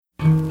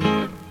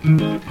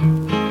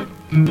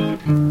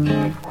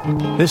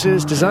This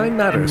is Design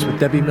Matters with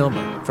Debbie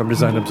Millman from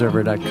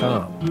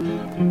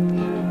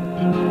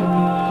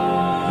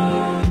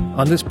DesignObserver.com.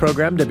 On this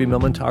program, Debbie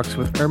Millman talks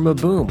with Irma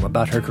Boom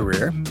about her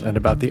career and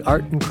about the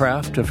art and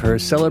craft of her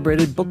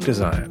celebrated book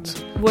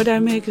designs. What I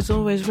make is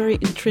always very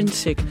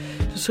intrinsic.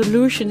 The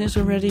solution is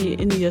already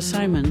in the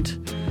assignment.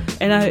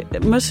 And I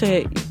must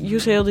say, you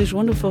say all these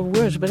wonderful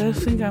words, but I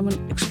think I'm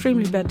an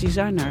extremely bad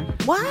designer.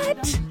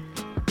 What?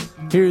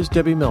 Here's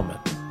Debbie Millman.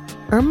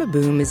 Irma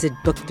Boom is a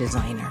book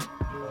designer.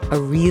 A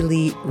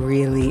really,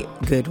 really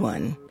good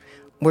one.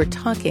 We're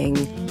talking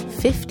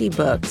 50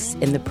 books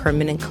in the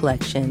permanent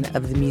collection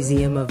of the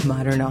Museum of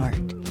Modern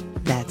Art.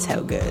 That's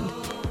how good.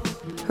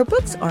 Her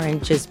books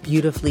aren't just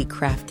beautifully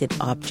crafted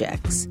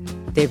objects.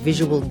 They're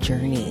visual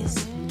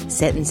journeys.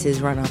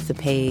 Sentences run off the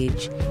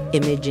page.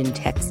 Image and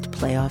text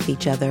play off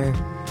each other.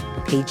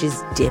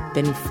 Pages dip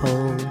and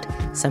fold.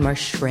 Some are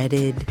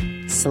shredded,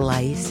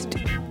 sliced,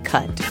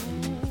 cut.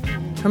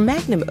 Her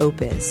magnum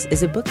opus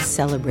is a book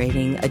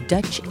celebrating a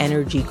Dutch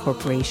energy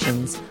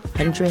corporation's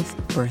 100th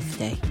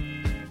birthday.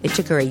 It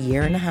took her a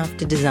year and a half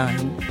to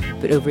design,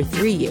 but over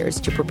 3 years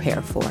to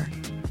prepare for.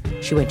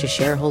 She went to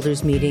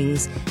shareholders'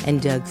 meetings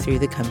and dug through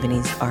the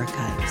company's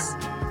archives.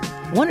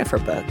 One of her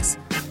books,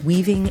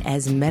 Weaving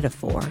as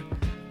Metaphor,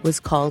 was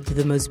called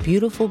the most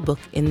beautiful book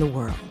in the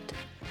world.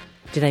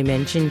 Did I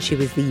mention she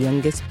was the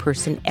youngest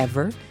person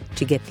ever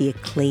to get the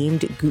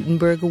acclaimed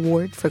Gutenberg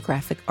Award for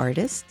graphic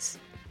artists?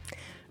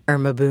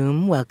 Irma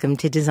Boom, welcome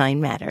to Design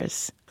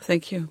Matters.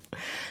 Thank you.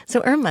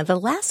 So, Irma, the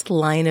last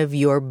line of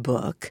your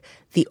book,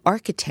 the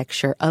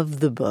architecture of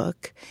the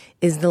book,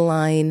 is the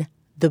line,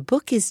 "The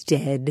book is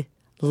dead,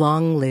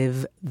 long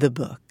live the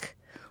book."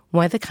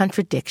 Why the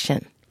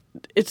contradiction?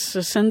 It's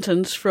a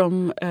sentence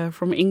from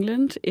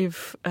England.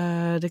 If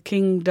the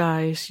king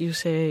dies, you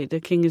say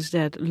the king is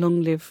dead,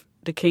 long live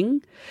the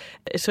king.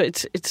 So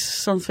it's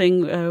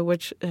something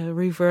which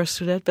refers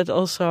to that, but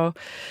also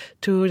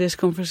to this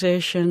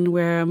conversation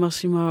where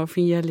Massimo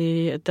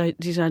Vignelli, a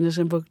designer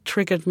in book,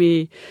 triggered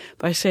me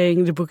by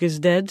saying the book is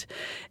dead,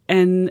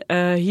 and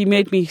he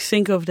made me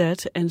think of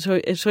that. And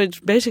so it's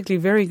basically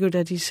very good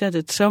that he said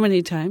it so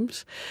many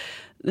times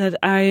that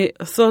I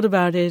thought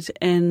about it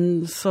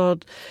and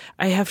thought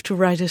I have to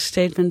write a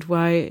statement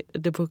why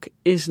the book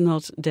is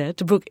not dead.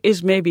 The book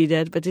is maybe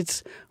dead, but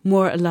it's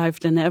more alive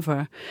than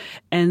ever.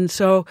 And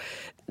so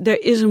there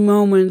is a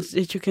moment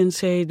that you can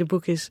say the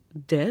book is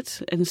dead.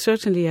 And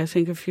certainly I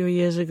think a few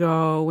years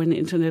ago when the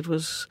internet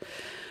was,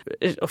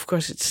 of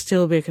course it's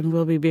still big and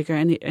will be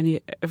bigger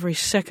every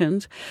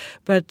second,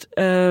 but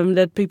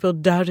that people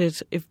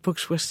doubted if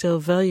books were still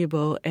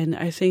valuable. And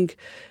I think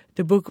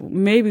the book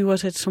maybe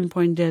was at some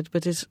point dead,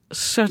 but it's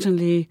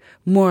certainly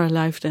more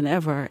alive than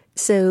ever.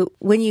 So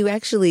when you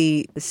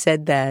actually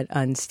said that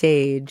on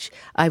stage,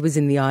 I was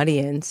in the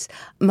audience.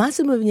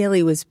 Massimo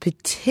Vignelli was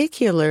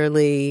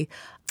particularly,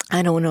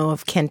 I don't know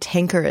if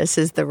cantankerous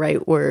is the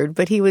right word,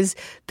 but he was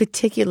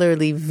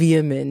particularly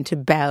vehement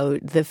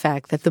about the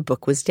fact that the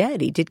book was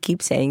dead. He did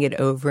keep saying it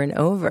over and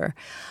over.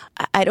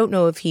 I don't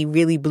know if he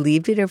really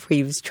believed it or if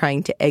he was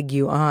trying to egg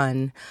you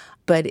on,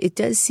 but it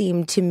does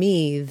seem to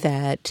me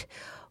that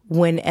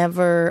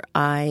whenever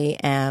I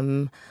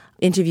am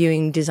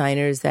interviewing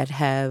designers that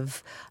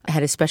have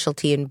had a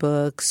specialty in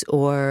books,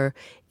 or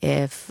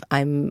if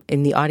I'm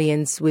in the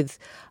audience with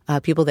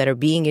people that are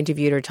being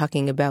interviewed or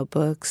talking about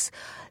books,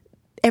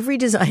 every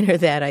designer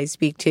that I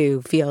speak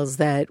to feels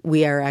that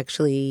we are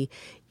actually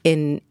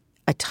in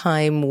a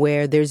time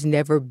where there's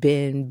never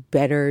been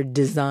better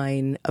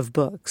design of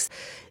books.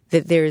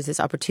 That there is this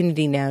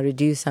opportunity now to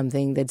do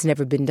something that's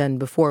never been done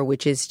before,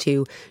 which is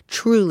to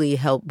truly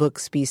help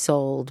books be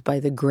sold by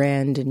the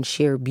grand and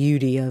sheer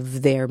beauty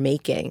of their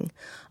making.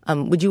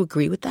 Would you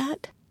agree with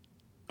that?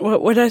 Well,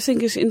 what I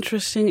think is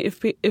interesting,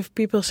 if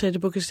people say the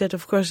book is dead,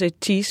 of course they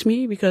tease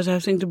me because I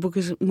think the book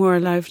is more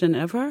alive than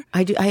ever.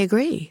 I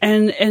agree.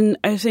 And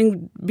I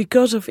think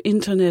because of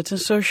internet and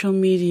social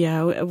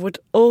media, what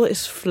all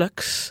is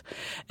flux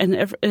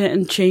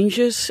and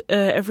changes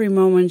every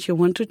moment you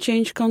want to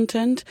change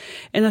content.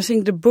 And I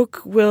think the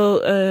book will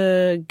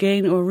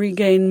gain or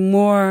regain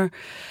more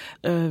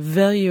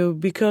value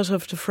because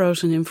of the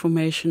frozen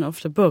information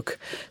of the book.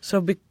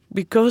 So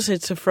because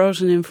it's a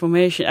frozen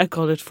information, I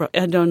call it,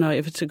 I don't know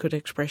if it's a good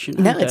expression.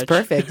 No, it's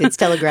perfect. It's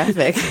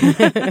telegraphic.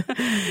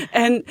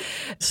 And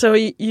so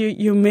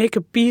you make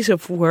a piece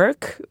of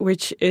work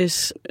which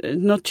is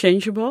not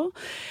changeable.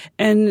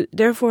 And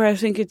therefore I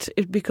think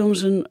it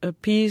becomes a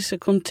piece, a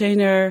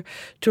container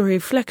to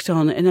reflect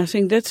on. And I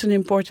think that's an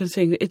important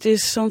thing. It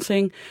is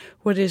something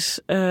what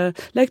is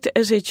like the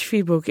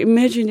SHV book.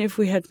 Imagine if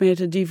we had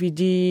made a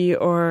DVD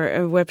or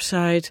a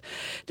website,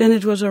 then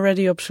it was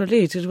already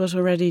obsolete. It was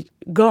already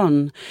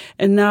gone.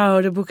 And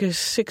now the book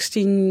is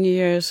 18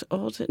 years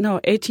old.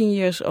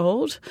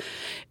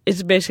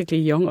 It's basically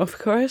young, of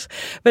course,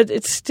 but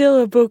it's still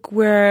a book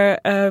where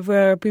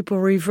people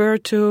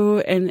revert to,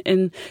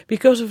 and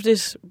because of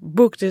this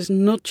book, this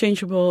not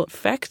changeable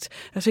fact,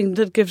 I think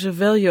that gives a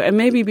value. And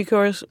maybe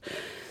because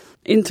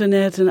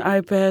internet and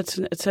iPads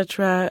and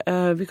etc.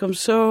 Become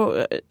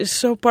is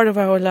so part of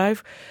our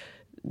life.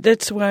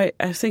 That's why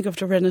I think of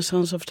the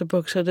renaissance of the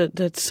book, so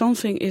that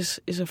something is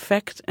a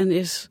fact and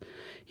is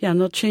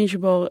not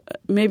changeable,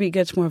 maybe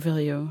gets more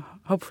value,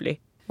 hopefully.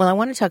 Well, I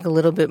want to talk a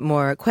little bit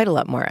more, quite a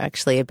lot more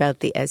actually,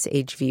 about the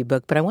SHV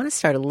book, but I want to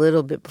start a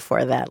little bit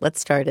before that. Let's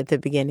start at the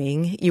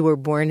beginning. You were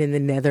born in the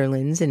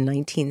Netherlands in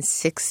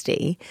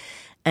 1960,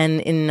 and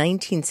in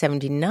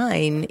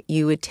 1979,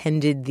 you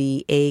attended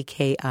the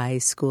AKI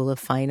School of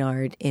Fine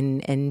Art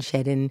in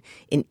Enschede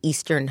in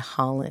Eastern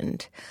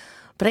Holland.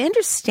 But I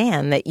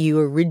understand that you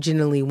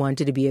originally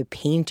wanted to be a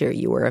painter.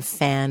 You were a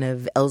fan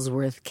of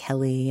Ellsworth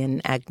Kelly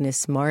and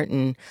Agnes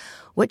Martin.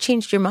 What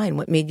changed your mind?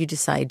 What made you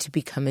decide to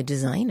become a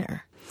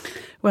designer?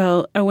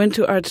 Well, I went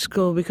to art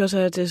school because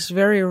I had this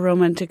very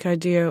romantic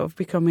idea of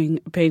becoming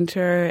a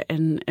painter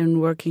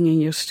and working in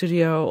your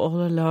studio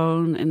all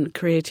alone and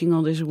creating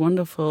all this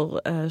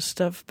wonderful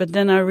stuff. But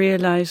then I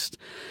realized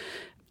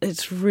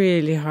it's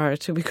really hard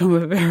to become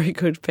a very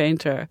good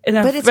painter.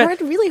 But it's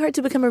really hard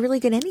to become a really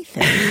good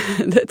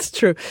anything. That's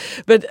true.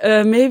 But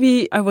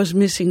maybe I was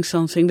missing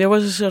something. There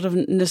was a sort of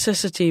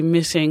necessity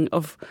missing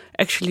of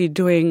actually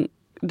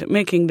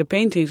making the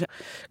paintings,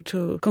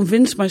 to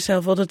convince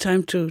myself all the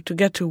time to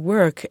get to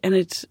work, and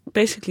it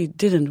basically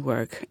didn't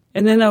work.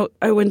 And then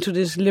I went to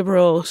this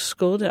liberal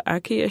school, the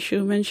AKI, as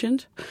you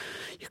mentioned.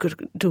 You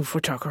could do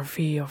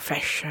photography or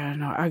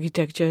fashion or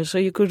architecture, so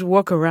you could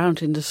walk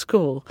around in the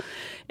school.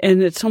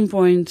 And at some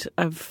point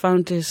I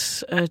found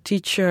this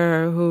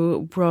teacher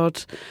who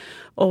brought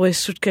always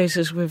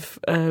suitcases with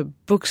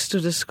books to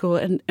the school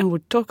and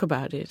would talk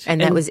about it.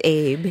 And that was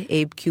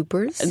Abe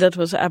Cupers? That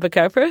was Abe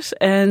Cupers.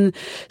 And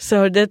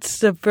so that's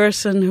the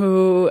person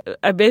who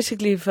I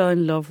basically fell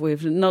in love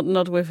with.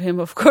 Not with him,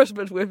 of course,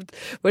 but with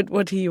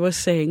what he was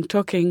saying,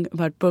 talking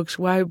about books,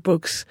 why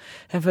books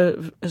have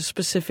a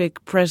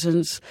specific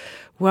presence,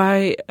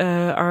 why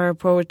are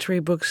poetry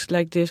books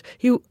like this.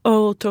 He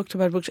all talked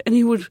about books, and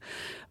he would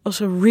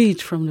also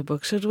read from the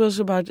books. So it was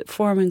about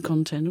form and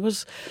content. It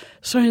was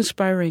so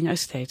inspiring. I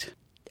stayed.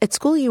 At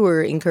school, you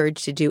were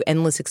encouraged to do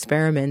endless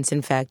experiments.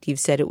 In fact, you've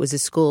said it was a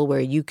school where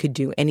you could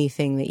do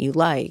anything that you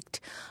liked.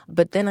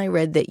 But then I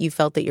read that you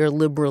felt that your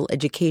liberal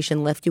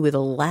education left you with a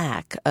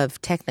lack of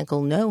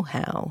technical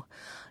know-how.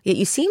 Yet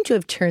you seem to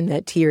have turned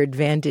that to your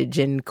advantage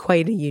in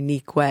quite a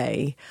unique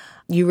way.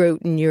 You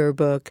wrote in your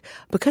book,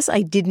 because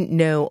I didn't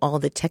know all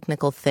the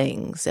technical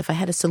things, if I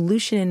had a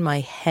solution in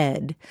my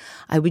head,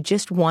 I would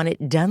just want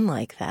it done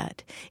like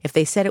that. If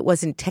they said it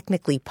wasn't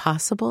technically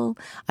possible,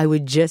 I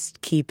would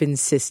just keep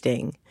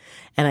insisting.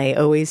 And I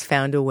always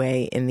found a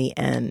way in the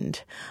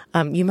end.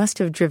 You must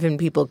have driven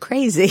people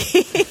crazy.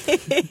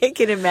 I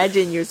can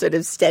imagine your sort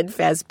of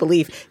steadfast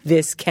belief,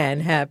 this can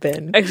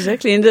happen.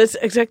 Exactly, and that's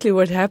exactly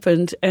what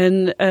happened.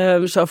 And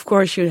so, of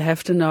course, you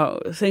have to know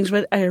things,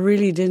 but I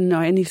really didn't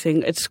know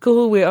anything. At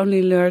school, we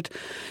only learned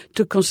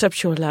to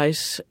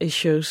conceptualize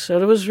issues. So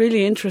that was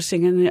really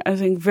interesting and I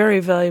think very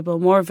valuable,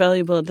 more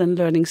valuable than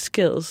learning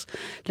skills.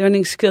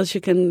 Learning skills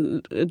you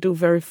can do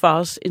very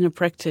fast in a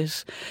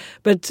practice.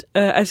 But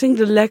I think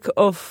the lack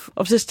of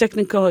this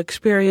technical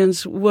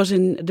experience was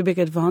in the big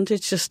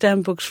advantage. The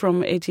stamp books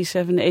from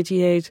 87,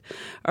 88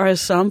 are a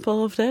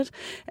sample of that.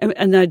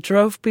 And I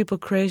drove people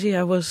crazy.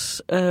 I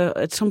was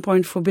at some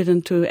point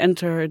forbidden to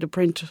enter the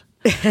print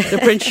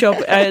shop.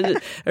 I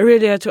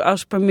really had to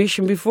ask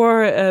permission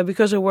before,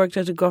 because I worked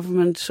at the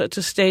government, at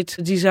the state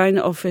design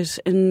office,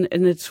 and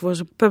it was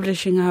a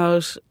publishing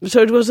house.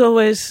 So it was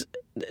always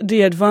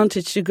the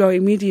advantage to go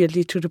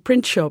immediately to the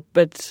print shop,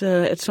 but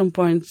at some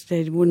point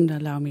they wouldn't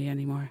allow me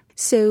anymore.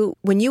 So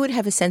when you would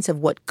have a sense of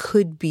what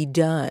could be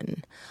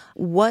done,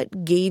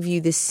 what gave you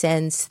the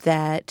sense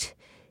that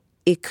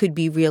it could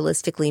be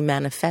realistically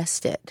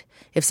manifested?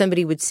 If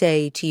somebody would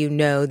say to you,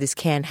 no, this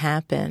can't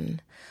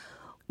happen,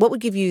 what would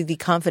give you the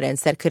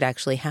confidence that could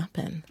actually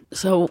happen?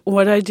 So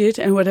what I did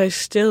and what I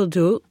still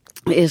do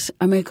is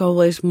I make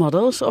always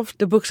models of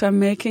the books I'm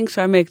making.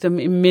 So I make them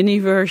in mini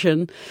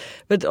version,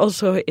 but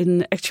also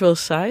in actual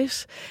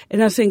size.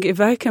 And I think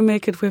if I can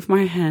make it with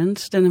my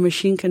hands, then a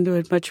machine can do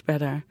it much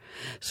better.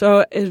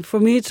 So for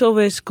me, it's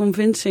always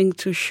convincing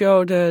to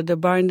show the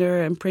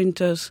binder and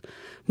printers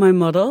my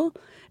model.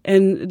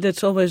 And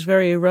that's always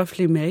very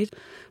roughly made.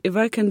 If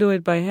I can do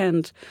it by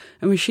hand,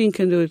 a machine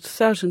can do it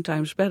 1,000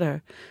 times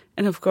better.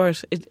 And of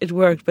course, it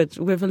worked, but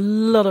with a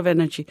lot of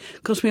energy.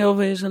 It cost me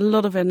always a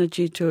lot of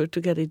energy to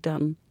get it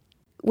done.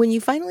 When you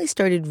finally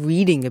started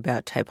reading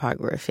about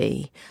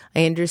typography,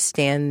 I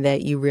understand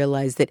that you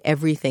realized that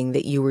everything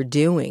that you were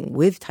doing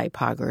with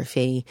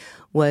typography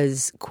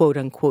was quote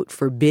unquote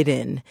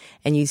forbidden.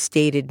 And you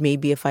stated,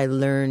 maybe if I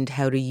learned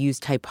how to use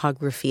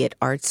typography at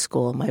art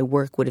school, my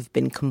work would have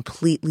been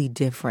completely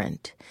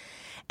different.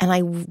 And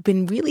I've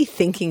been really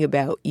thinking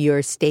about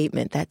your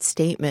statement, that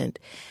statement,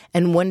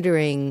 and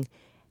wondering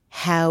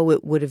how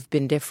it would have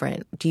been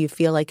different. Do you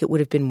feel like it would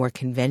have been more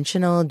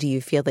conventional? Do you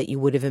feel that you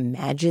would have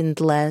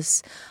imagined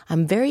less?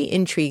 I'm very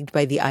intrigued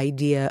by the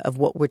idea of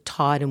what we're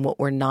taught and what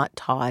we're not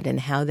taught and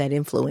how that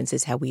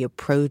influences how we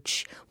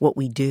approach what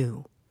we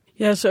do.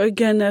 Yeah, so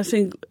again, I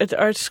think at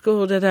art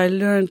school that I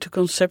learned to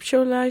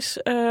conceptualize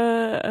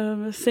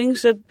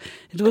things, that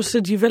it was the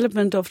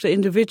development of the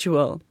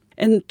individual.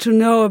 And to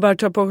know about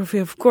typography,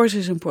 of course,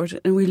 is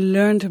important, and we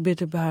learned a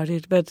bit about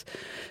it, but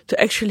to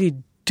actually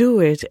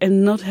do it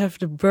and not have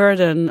the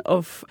burden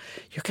of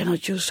you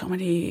cannot use so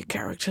many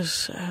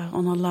characters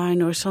on a line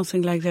or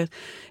something like that.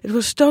 It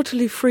was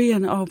totally free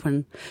and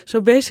open. So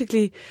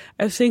basically,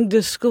 I think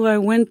the school I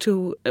went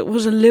to, it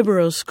was a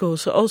liberal school.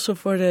 So also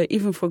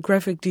even for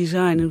graphic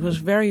design, it was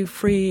very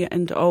free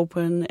and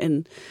open.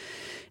 And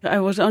I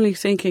was only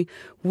thinking,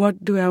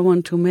 what do I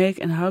want to make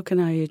and how can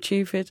I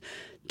achieve it?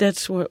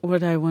 That's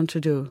what I want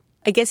to do.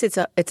 I guess it's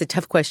a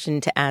tough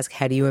question to ask.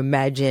 How do you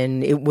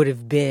imagine it would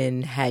have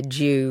been had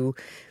you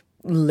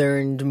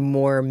learned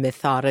more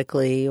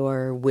methodically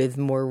or with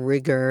more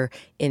rigor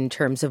in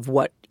terms of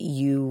what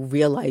you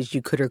realized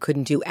you could or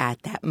couldn't do at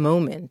that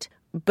moment?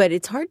 But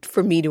it's hard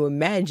for me to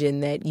imagine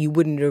that you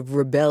wouldn't have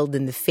rebelled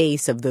in the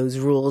face of those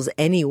rules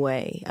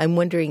anyway. I'm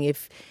wondering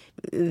if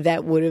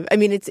that would have, I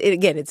mean, it's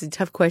a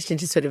tough question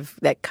to sort of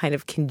that kind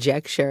of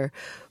conjecture.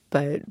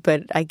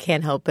 But I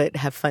can't help but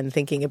have fun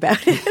thinking about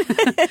it.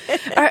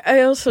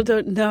 I also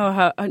don't know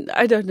how.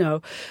 I don't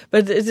know,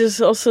 but it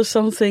is also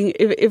something.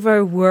 If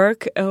I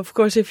work, of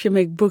course, if you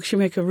make books, you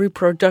make a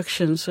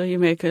reproduction, so you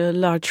make a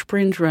large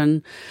print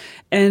run,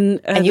 and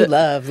you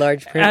love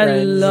large print runs.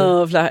 I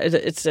love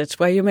that's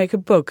why you make a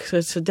book. So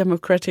it's a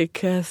democratic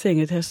thing.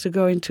 It has to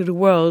go into the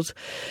world.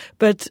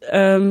 But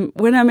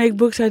when I make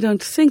books, I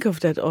don't think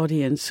of that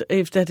audience.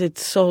 If that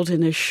it's sold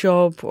in a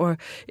shop or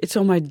it's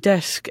on my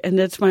desk, and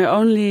that's my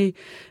only.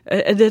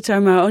 At that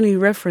time, my only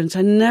reference.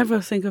 I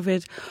never think of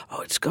it. Oh,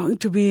 it's going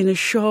to be in a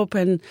shop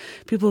and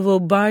people will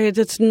buy it.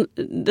 That's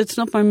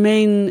not my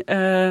main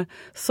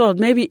thought.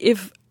 Maybe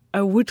if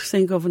I would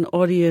think of an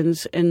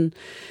audience and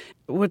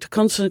what the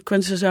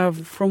consequences are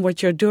from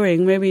what you're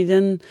doing, maybe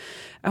then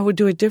I would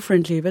do it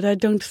differently. But I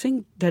don't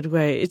think that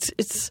way.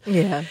 It's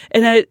yeah.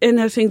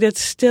 And I think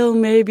that's still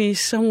maybe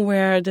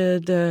somewhere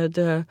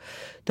the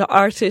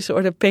artist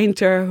or the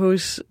painter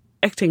who's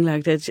acting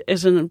like that.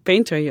 As a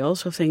painter, you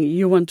also think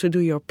you want to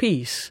do your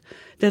piece.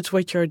 That's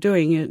what you're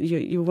doing.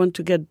 You want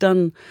to get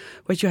done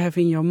what you have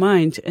in your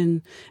mind,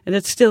 and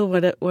that's still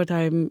what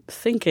I'm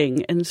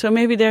thinking. And so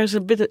maybe there's a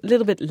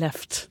little bit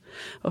left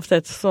of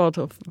that thought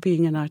of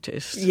being an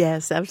artist.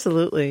 Yes,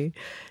 absolutely.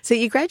 So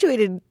you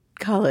graduated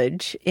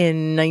college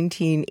in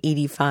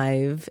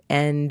 1985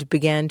 and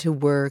began to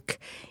work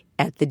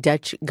at the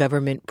Dutch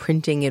government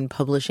printing and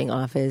publishing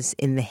office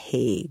in The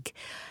Hague.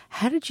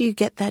 How did you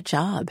get that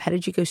job? How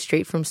did you go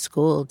straight from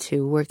school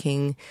to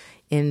working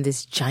in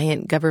this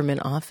giant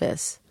government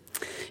office?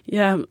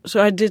 Yeah,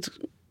 so I did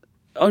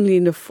only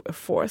in the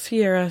fourth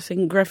year, I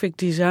think, graphic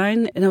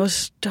design, and I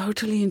was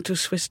totally into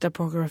Swiss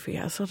typography.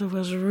 I thought it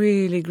was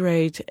really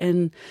great.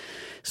 And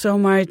so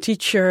my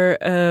teacher,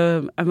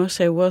 I must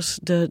say, was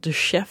the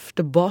chef,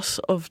 the boss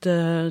of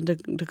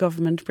the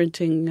government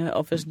printing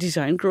office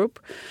design group.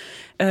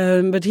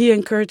 But he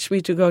encouraged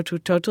me to go to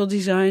total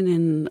design,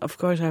 and of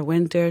course I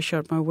went there,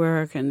 showed my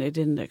work, and they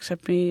didn't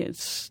accept me.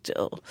 It's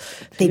still...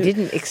 They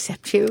didn't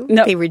accept you?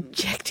 No. They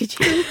rejected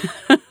you?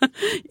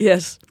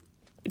 Yes.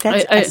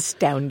 That's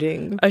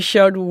astounding. I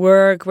showed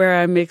work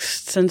where I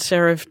mixed sans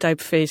serif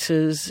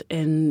typefaces,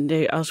 and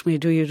they asked me,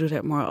 do you do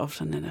that more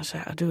often? And I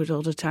said, I do it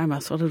all the time. I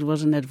thought it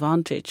was an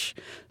advantage.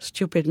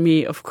 Stupid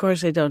me. Of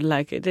course they don't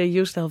like it. They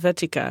used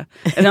Helvetica,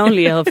 and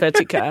only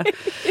Helvetica.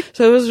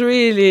 So it was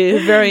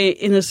really very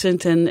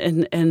innocent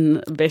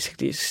and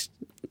basically...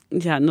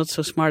 Yeah, not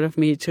so smart of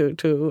me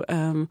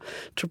to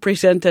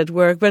present that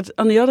work. But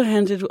on the other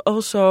hand, it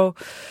also...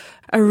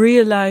 I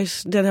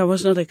realized that I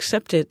was not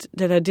accepted,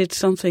 that I did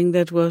something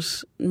that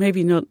was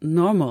maybe not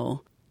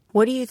normal.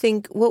 What do you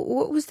think, what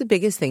was the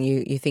biggest thing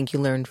you think you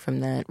learned from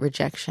that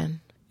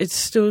rejection?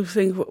 It's to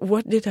think,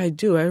 what did I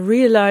do? I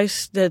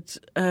realized that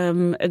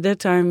at that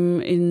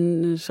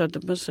time, so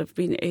it must have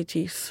been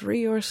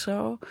 83 or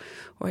so,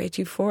 or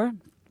 84,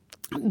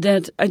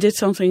 that I did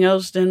something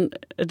else than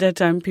at that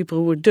time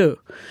people would do.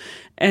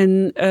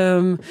 And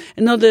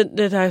not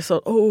that I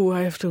thought, oh,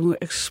 I have to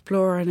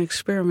explore and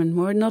experiment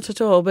more. Not at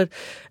all. But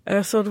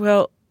I thought,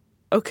 well,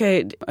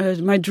 okay,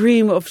 my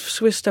dream of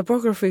Swiss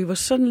typography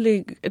was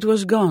suddenly, it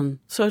was gone.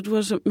 So it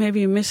was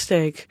maybe a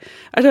mistake.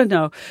 I don't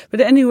know.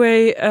 But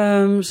anyway,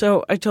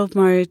 so I told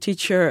my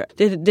teacher,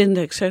 they didn't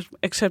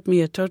accept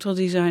me at Total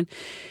Design.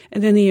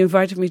 And then he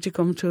invited me to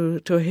come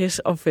to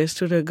his office,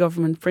 to the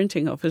government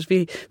printing office,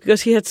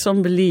 because he had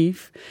some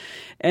belief.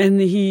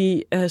 And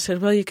he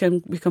said, well, you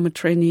can become a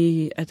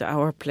trainee at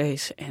our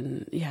place.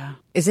 And yeah.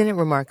 Isn't it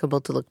remarkable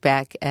to look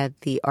back at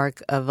the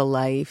arc of a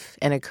life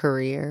and a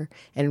career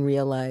and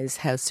realize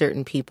how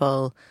certain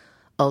people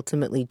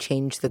ultimately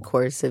change the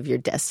course of your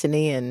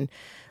destiny? And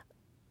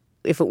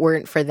if it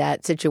weren't for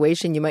that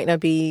situation, you might not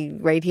be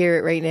right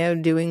here, right now,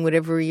 doing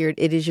whatever it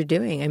is you're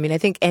doing. I mean, I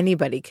think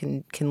anybody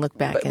can look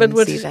back and see that. But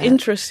what's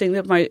interesting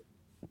that my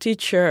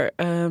teacher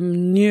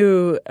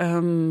knew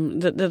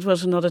that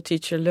was another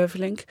teacher,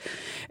 Leuvelink,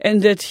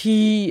 and that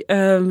he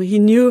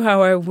knew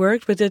how I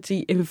worked, but that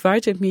he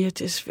invited me at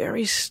this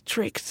very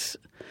strict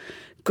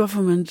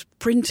government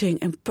printing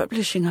and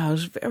publishing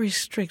house, very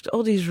strict,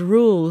 all these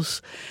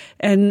rules.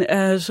 And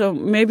so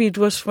maybe it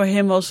was for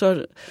him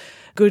also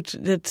good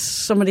that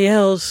somebody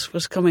else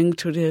was coming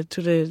to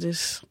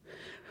this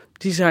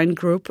design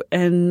group,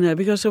 and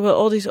because there were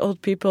all these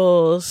old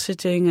people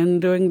sitting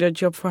and doing their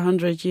job for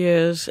 100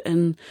 years,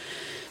 and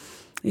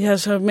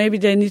so maybe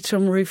they need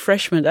some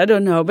refreshment. I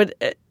don't know, but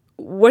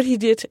what he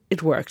did,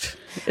 it worked.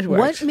 It worked.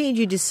 What made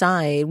you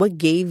decide, what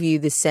gave you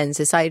the sense,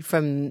 aside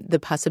from the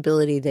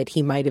possibility that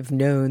he might have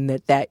known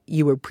that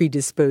you were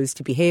predisposed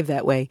to behave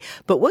that way,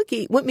 but what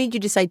made you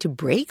decide to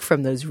break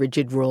from those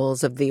rigid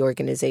rules of the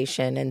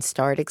organization and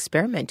start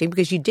experimenting?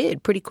 Because you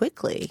did pretty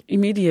quickly.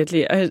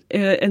 Immediately.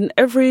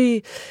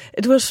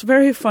 It was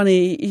very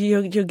funny.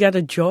 You get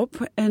a job,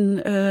 and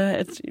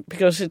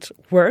because it's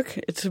work,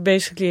 it's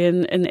basically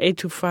an 8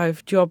 to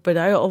 5 job, but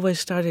I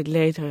always started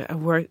later.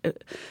 I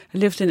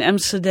lived in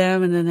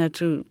Amsterdam and then had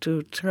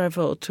to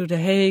travel to The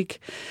Hague.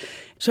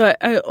 So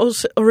I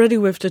also already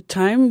with the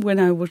time when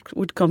I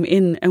would come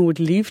in and would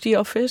leave the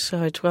office,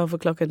 so at 12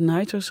 o'clock at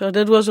night or so,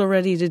 that was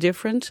already the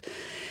difference.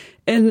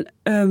 And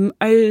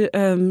I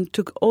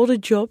took all the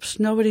jobs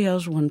nobody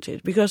else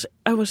wanted, because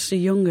I was the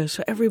youngest,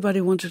 so everybody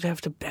wanted to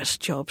have the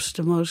best jobs,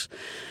 the most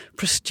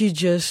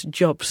prestigious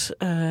jobs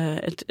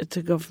at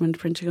the government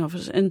printing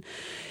office. And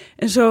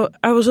so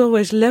I was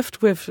always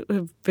left with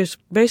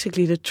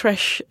basically the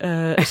trash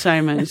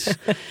assignments.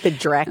 The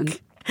dreck.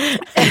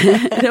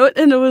 And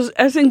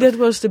I think that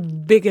was the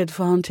big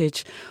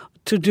advantage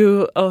to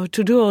do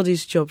all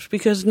these jobs,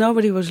 because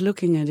nobody was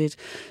looking at it.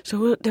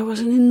 So there was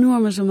an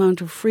enormous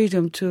amount of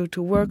freedom to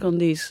work on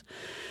these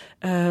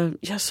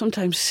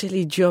sometimes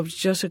silly jobs,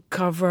 just a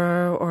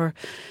cover or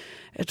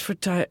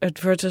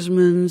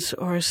advertisements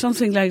or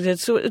something like that.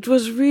 So it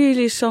was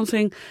really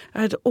something,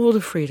 I had all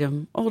the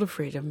freedom.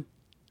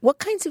 What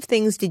kinds of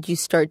things did you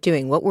start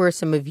doing? What were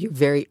some of your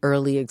very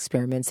early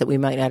experiments that we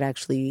might not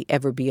actually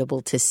ever be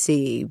able to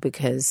see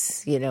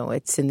because,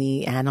 it's in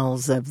the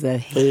annals of the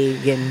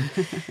Hague and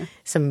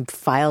some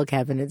file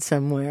cabinet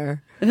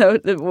somewhere?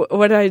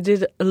 What I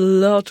did a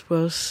lot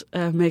was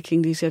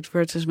making these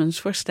advertisements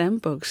for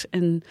stamp books.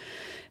 And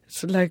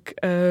it's like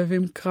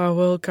Wim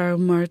Krauwel, Karl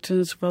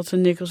Martens, Walter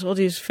Nichols, all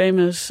these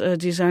famous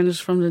designers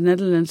from the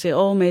Netherlands, they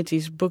all made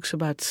these books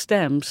about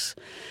stamps.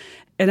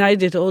 And I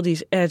did all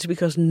these ads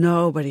because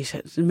nobody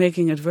said,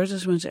 making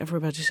advertisements,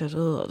 everybody said,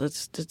 oh,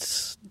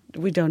 that's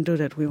we don't do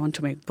that. We want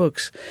to make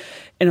books.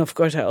 And of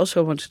course, I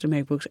also wanted to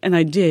make books. And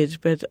I did,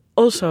 but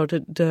also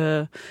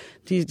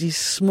these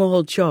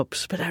small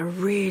jobs. But I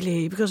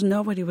really, because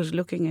nobody was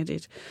looking at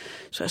it.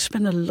 So I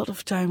spent a lot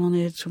of time on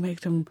it to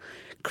make them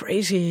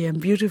crazy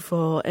and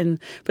beautiful,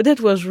 but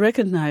that was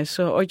recognized.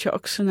 So Otje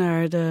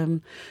Oxenaar,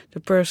 the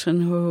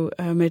person who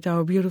made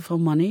our beautiful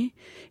money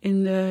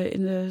in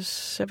the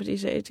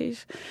 70s,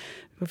 80s,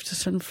 with the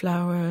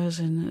sunflowers,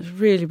 and it's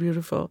really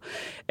beautiful.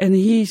 And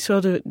he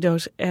saw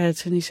those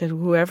ads, and he said,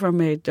 whoever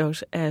made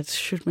those ads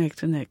should make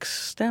the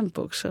next stamp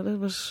book. So that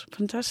was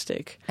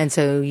fantastic. And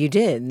so you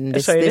did. And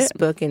this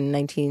book in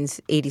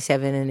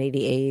 1987 and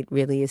 88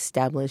 really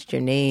established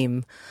your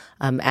name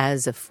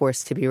as a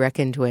force to be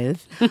reckoned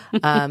with.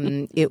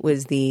 It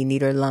was the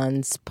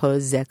Nederlands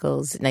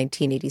Postzegels,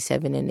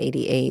 1987 and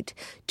 88,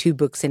 2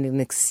 books in an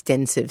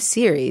extensive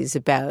series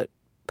about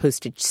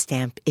postage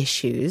stamp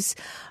issues.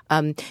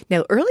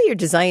 Now,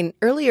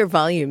 earlier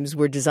volumes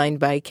were designed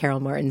by Karl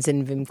Martens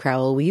and Wim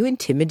Krauwel. Were you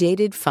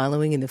intimidated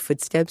following in the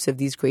footsteps of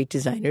these great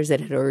designers that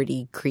had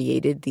already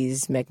created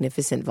these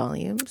magnificent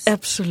volumes?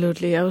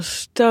 Absolutely. I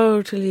was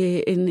totally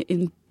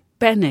in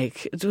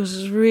panic. It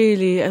was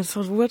really, I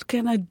thought, what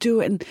can I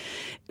do? And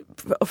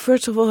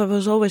first of all, I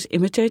was always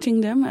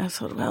imitating them. I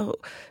thought, well,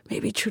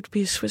 maybe it should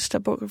be Swiss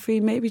typography,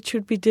 maybe it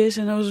should be this.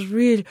 And I was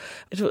really,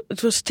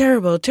 it was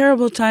terrible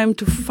time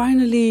to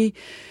finally,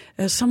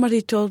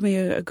 somebody told me,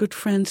 a good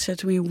friend said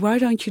to me, why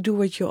don't you do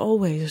what you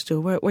always do,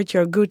 what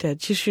you're good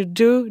at? You should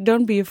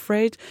don't be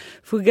afraid,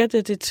 forget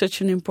that it's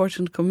such an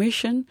important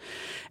commission,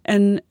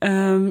 and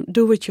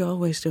do what you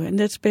always do. And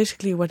that's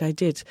basically what I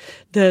did.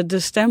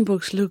 The stamp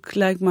books look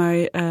like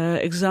my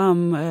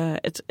exam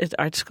at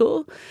art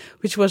school,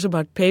 which was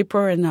about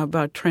paper and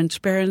about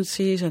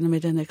transparencies, and I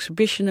made an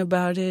exhibition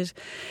about it.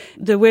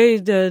 The way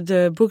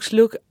the books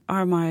look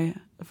are my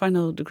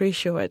final degree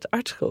show at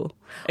art school.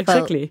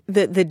 Exactly.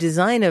 Well, the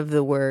design of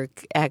the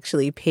work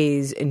actually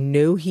pays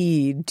no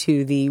heed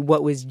to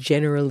what was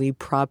generally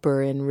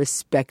proper and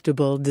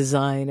respectable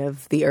design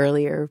of the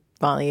earlier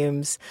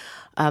volumes.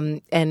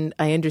 And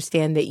I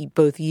understand that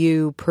both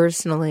you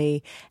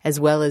personally, as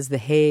well as The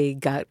Hague,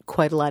 got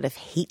quite a lot of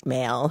hate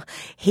mail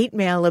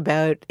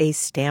about a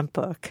stamp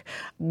book.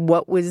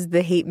 What was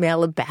the hate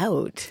mail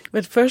about?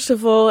 But first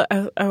of all,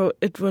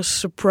 it was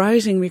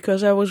surprising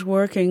because I was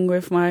working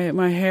with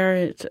my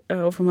hair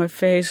over my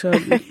face. So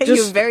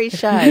You're very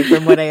shy,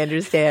 from what I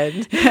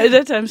understand. At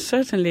that time,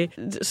 certainly.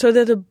 So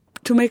that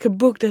to make a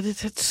book that it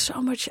had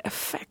so much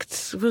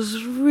effect. It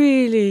was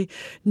really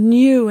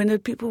new, and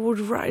that people would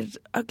write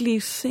ugly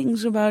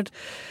things about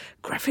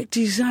graphic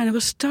design. I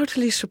was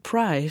totally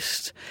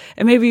surprised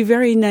and maybe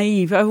very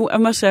naive. I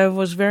must say I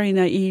was very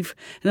naive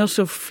and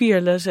also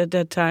fearless at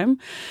that time.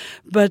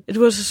 But it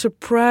was a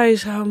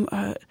surprise how...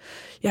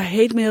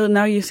 hate mail,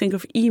 now you think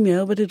of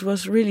email, but it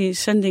was really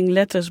sending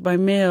letters by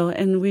mail,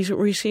 and we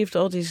received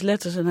all these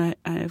letters, and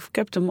I've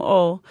kept them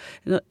all.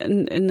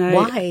 And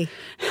Why?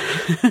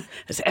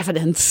 As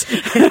evidence.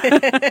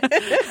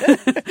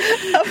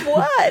 Of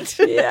what?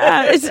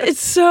 Yeah, it's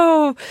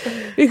so...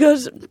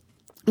 Because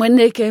when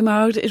they came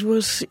out, it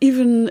was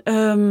even...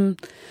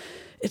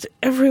 It's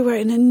everywhere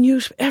in the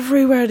news,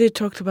 everywhere they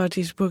talked about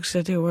these books,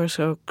 that they were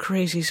so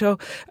crazy. So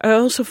I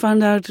also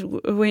found out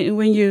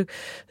when you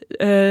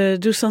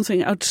do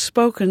something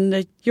outspoken,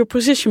 that your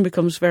position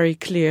becomes very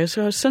clear.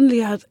 So I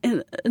suddenly had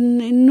an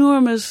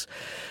enormous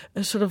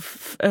sort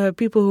of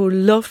people who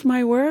loved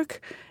my work,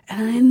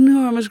 and an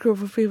enormous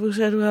group of people who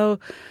said, well,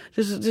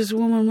 this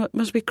woman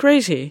must be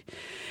crazy.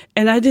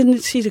 And I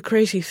didn't see the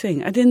crazy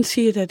thing. I didn't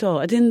see it at all.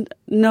 I didn't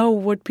know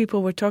what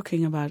people were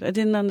talking about. I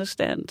didn't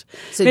understand.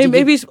 So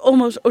maybe it's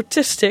almost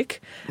autistic.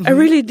 Mm-hmm. I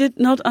really did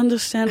not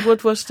understand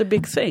what was the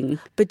big thing.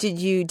 But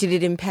did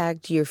it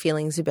impact your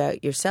feelings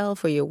about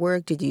yourself or your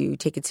work? Did you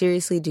take it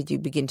seriously? Did you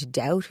begin to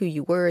doubt who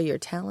you were, your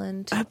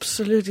talent?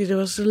 Absolutely. There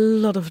was a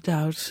lot of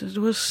doubt.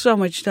 There was so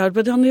much doubt.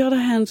 But on the other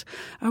hand,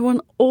 I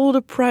won all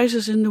the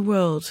prizes in the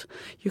world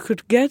you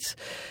could get.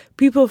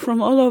 People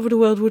from all over the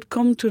world would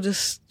come to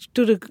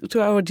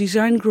our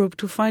design group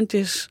to find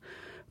this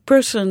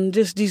person,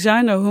 this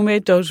designer who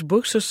made those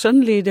books. So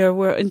suddenly there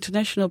were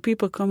international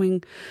people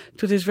coming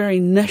to this very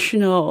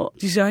national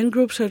design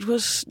group. So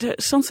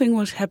something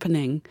was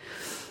happening.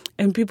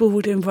 And people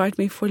would invite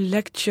me for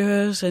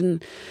lectures,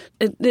 and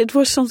it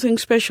was something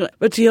special.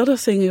 But the other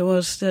thing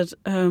was that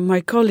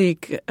my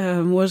colleague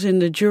was in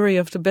the jury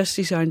of the best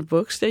designed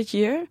books that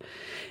year.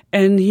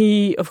 And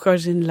he, of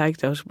course, didn't like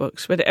those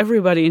books. But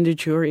everybody in the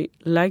jury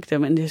liked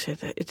them. And they said,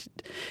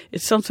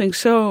 it's something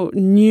so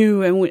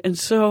new and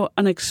so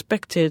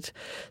unexpected.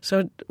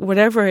 So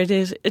whatever it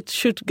is, it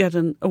should get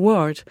an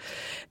award.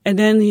 And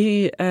then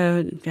he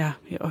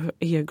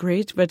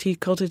agreed, but he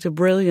called it a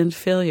brilliant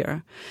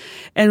failure.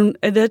 And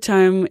at that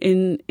time,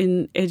 in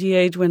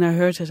 88, when I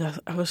heard it,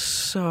 I was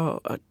so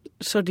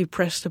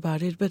depressed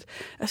about it. But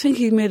I think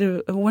he made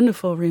a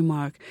wonderful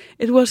remark.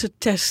 It was a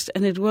test,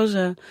 and it was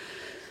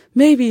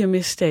maybe a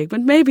mistake,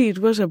 but maybe it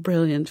was a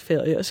brilliant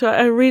failure. So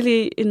I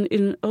really,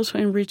 also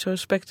in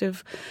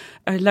retrospective,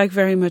 I like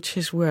very much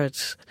his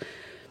words.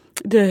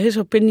 His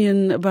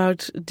opinion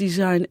about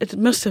design, it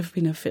must have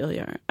been a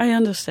failure. I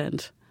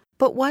understand.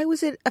 But why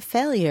was it a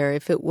failure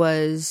if it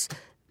was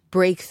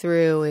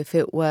breakthrough, if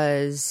it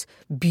was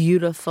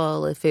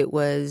beautiful, if it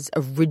was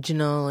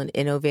original and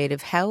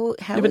innovative? How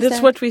but that's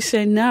that? What we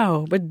say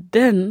now. But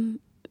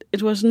then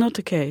it was not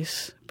the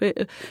case.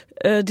 But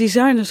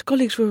designers,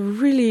 colleagues were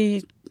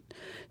really...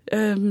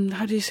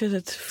 how do you say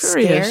that?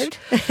 Furious.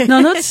 Scared? No,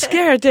 not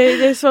scared.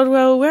 They thought,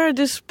 well, where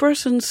this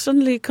person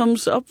suddenly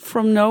comes up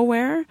from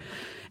nowhere,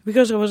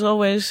 because I was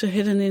always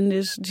hidden in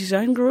this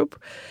design group,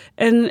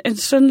 and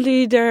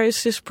suddenly there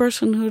is this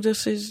person who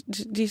does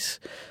these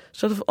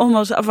sort of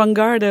almost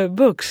avant-garde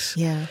books.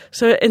 Yeah.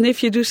 So, and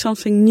if you do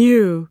something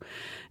new,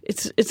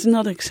 it's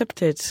not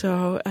accepted.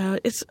 So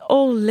it's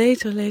all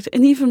later,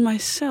 and even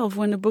myself,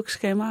 when the books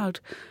came out,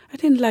 I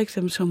didn't like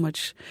them so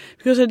much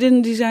because I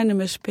didn't design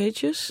them as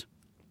pages.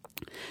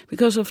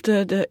 Because of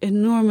the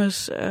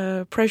enormous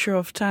pressure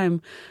of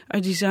time,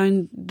 I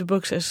designed the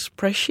books as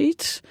press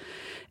sheets.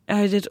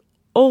 I did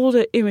all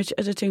the image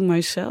editing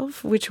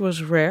myself, which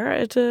was rare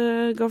at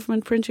a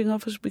government printing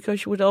office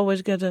because you would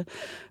always get a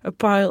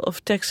pile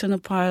of text and a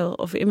pile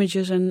of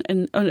images,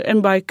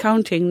 and by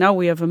counting, now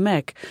we have a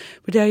Mac,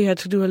 but there you had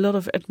to do a lot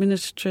of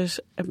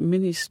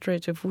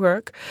administrative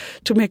work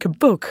to make a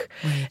book.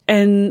 Right.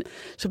 And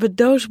so, but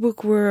those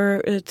books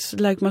were, it's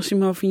like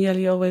Massimo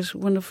Vignelli always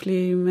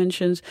wonderfully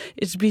mentions,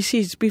 it's BC,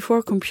 it's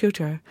before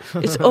computer.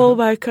 It's all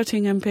by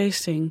cutting and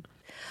pasting.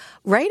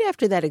 Right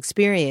after that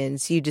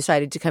experience, you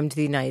decided to come to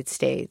the United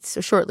States.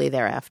 So shortly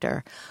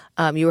thereafter,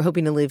 you were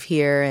hoping to live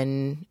here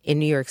in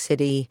New York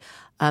City,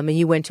 and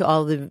you went to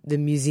all the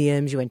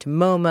museums. You went to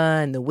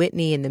MoMA and the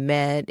Whitney and the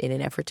Met in an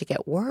effort to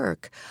get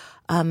work,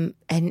 and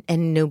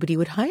nobody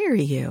would hire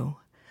you.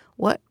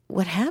 What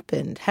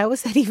happened? How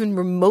was that even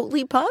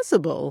remotely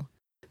possible?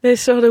 They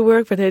saw the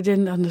work, but they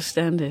didn't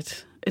understand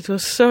it. It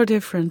was so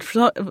different.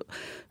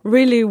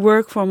 Really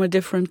work from a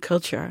different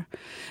culture.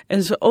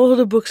 And so all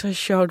the books I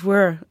showed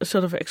were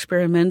sort of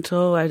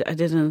experimental. I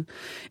did an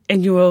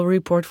annual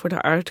report for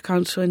the Art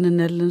Council in the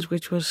Netherlands,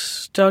 which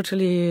was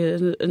totally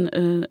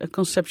a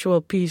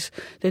conceptual piece.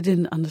 They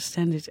didn't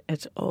understand it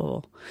at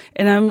all.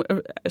 And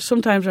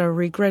sometimes I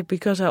regret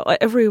because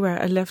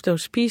everywhere I left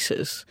those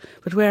pieces.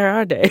 But where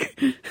are they?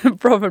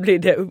 Probably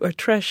they were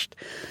trashed.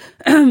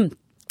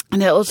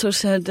 And they also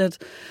said that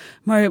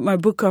my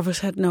book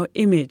covers had no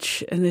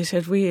image. And they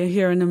said, we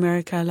here in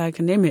America like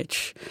an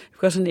image,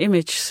 because an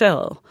image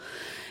sells.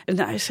 And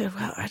I said,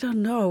 well, I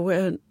don't know.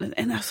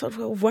 And I thought,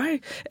 well, why?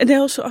 And they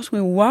also asked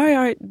me,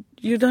 why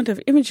you don't have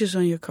images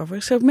on your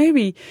cover? So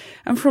maybe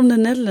I'm from the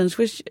Netherlands,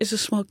 which is a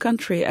small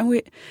country,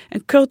 and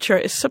culture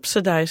is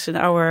subsidized in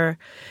our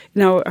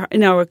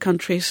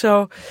country.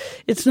 So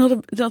it's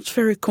not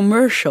very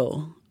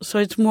commercial. So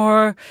it's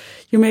more,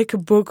 you make a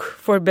book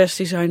for best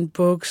designed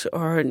books,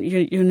 or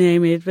you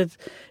name it, but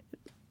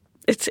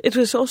it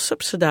was all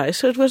subsidized.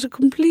 So it was a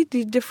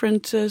completely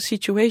different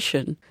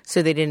situation.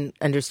 So they didn't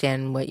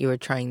understand what you were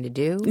trying to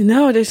do?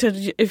 No, they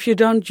said, if you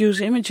don't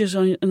use images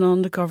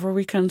on the cover,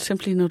 we can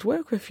simply not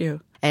work with you.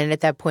 And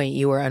at that point,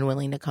 you were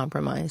unwilling to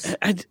compromise.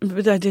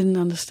 But I didn't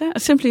understand. I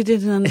simply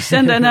didn't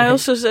understand. And I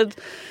also said,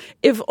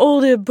 if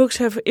all the books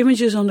have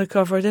images on the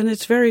cover, then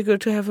it's very good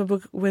to have a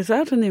book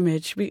without an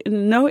image,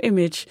 no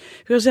image,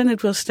 because then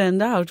it will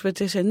stand out. But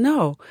they said,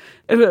 no,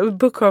 a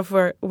book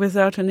cover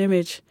without an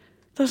image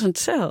doesn't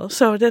sell.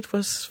 So that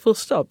was full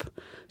stop.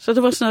 So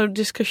there was no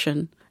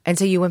discussion. And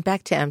so you went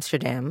back to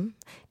Amsterdam.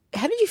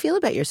 How did you feel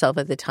about yourself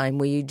at the time?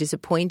 Were you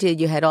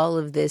disappointed? You had all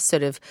of this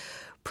sort of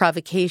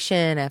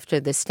provocation after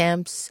the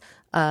stamps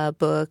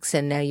books,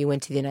 and now you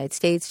went to the United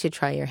States to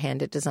try your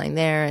hand at design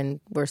there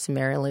and were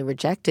summarily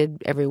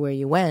rejected everywhere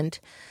you went.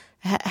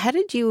 How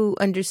did you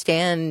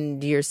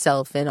understand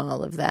yourself in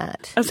all of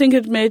that? I think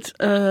it made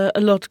a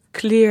lot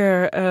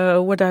clear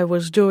what I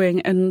was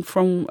doing and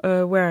from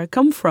where I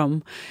come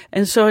from.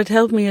 And so it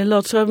helped me a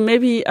lot. So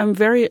maybe I'm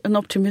an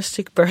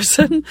optimistic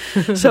person.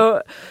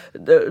 So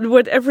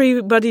what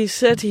everybody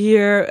said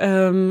here,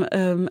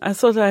 I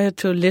thought I had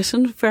to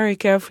listen very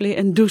carefully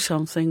and do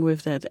something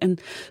with that.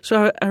 And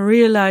so I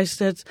realized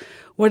that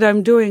what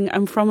I'm doing,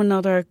 I'm from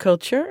another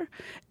culture.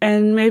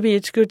 And maybe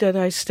it's good that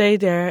I stay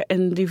there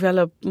and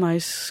develop my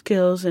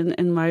skills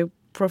and my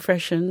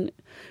profession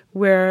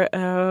where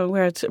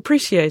it's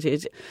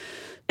appreciated.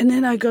 And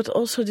then I got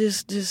also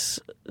this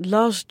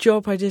last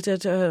job I did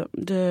at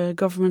the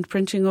government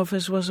printing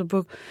office was a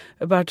book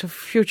about the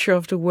future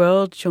of the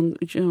world. John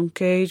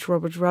Cage,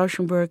 Robert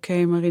Rauschenberg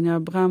came,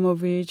 Marina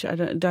Abramovic,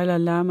 Dalai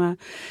Lama.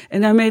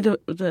 And I made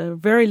the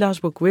very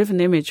last book with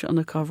an image on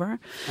the cover,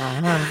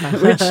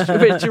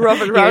 which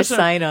Robert Rauschenberg... Your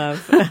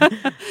sign-off.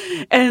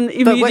 And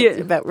but what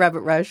about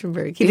Robert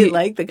Rauschenberg? He didn't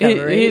like the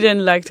cover, right? He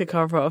didn't like the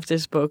cover of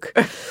this book.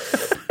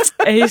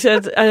 And he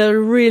said, I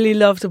really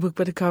love the book,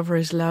 but the cover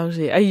is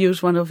lousy. I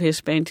used one of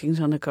his paintings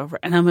on the cover,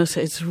 and I must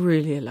say, it's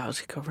really a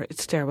lousy cover.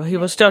 It's terrible. He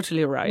was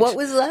totally right. What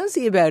was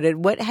lousy about it?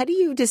 How do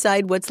you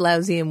decide what's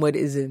lousy and what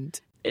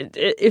isn't?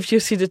 If you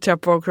see the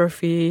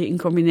typography in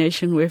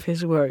combination with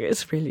his work,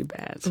 it's really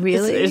bad.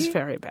 Really? It's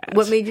very bad.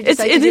 What made you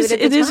decide to do it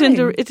at the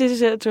time? It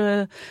is at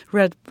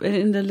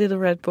in the little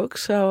red book,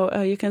 so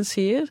you can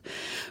see it.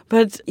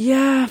 But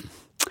yeah...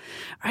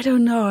 I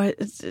don't know.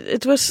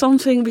 It was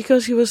something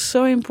because he was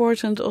so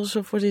important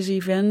also for this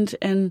event.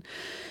 And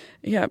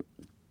yeah,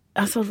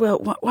 I thought, well,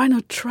 why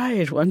not try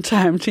it one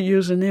time to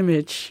use an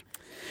image?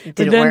 It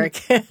didn't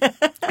work.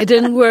 It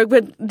didn't work.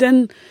 But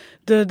then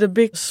the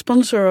big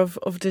sponsor of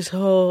this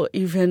whole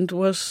event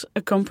was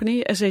a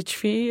company,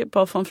 SHV,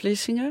 Paul van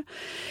Vlissingen.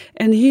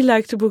 And he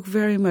liked the book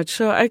very much.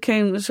 So I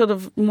came sort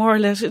of more or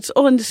less, it's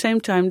all in the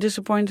same time,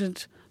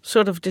 disappointed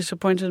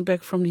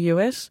back from the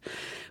US,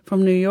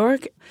 from New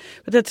York.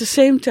 But at the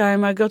same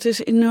time, I got this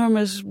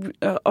enormous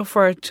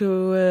offer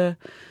to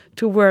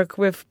work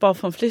with Paul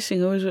van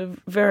Vlissingen,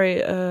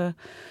 who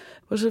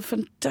was a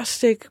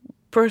fantastic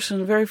person,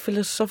 a very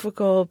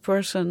philosophical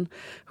person,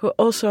 who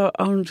also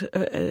owned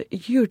a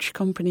huge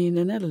company in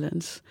the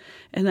Netherlands.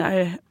 And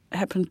I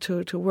happened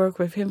to work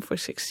with him for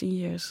 16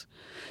 years.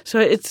 So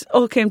it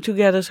all came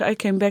together. So I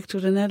came back to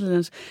the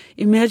Netherlands.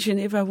 Imagine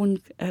if I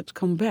wouldn't have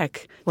come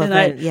back. Well,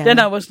 then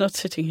I was not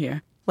sitting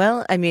here.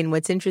 Well, I mean,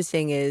 what's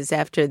interesting is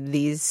after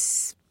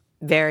these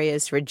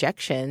various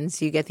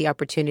rejections, you get the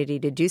opportunity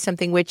to do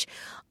something which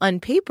on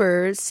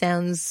paper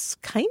sounds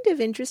kind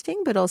of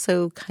interesting, but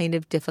also kind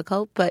of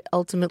difficult. But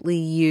ultimately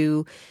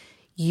you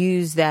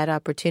use that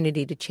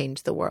opportunity to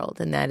change the world.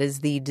 And that is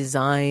the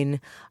design,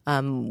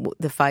 the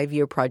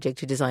 5-year project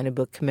to design a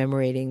book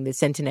commemorating the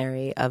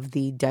centenary of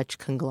the Dutch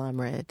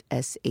conglomerate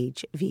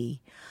SHV.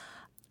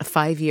 A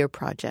 5-year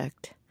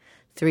project,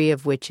 3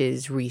 of which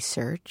is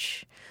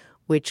research,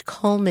 which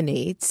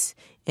culminates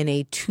in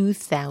a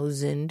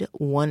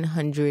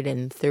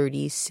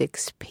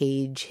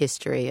 2,136-page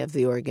history of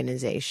the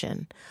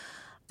organization.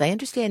 I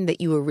understand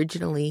that you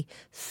originally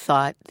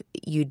thought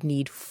you'd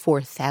need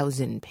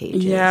 4,000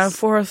 pages. Yeah,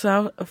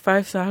 5,000.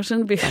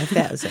 5,000.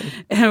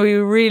 And we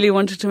really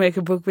wanted to make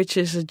a book which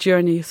is a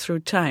journey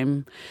through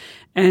time.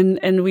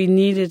 And we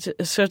needed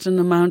a certain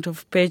amount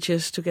of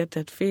pages to get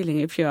that feeling.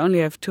 If you only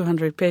have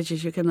 200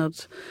 pages, you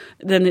cannot,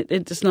 then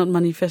it does not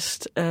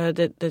manifest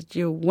that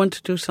you want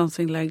to do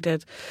something like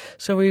that.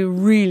 So we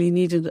really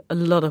needed a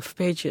lot of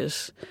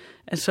pages.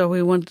 And so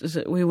we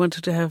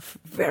wanted to have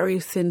very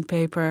thin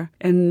paper.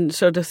 And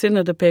so the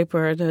thinner the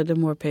paper, the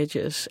more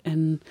pages.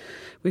 And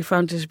we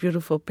found this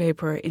beautiful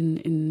paper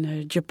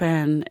in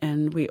Japan,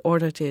 and we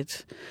ordered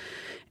it.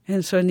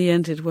 And so in the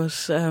end it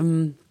was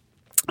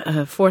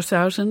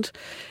 4,000.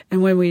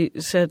 And when we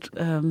said,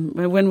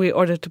 when we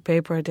ordered the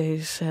paper, they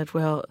said,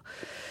 well,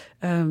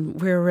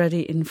 we're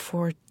ready in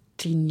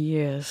 14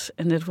 years.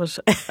 And it was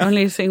the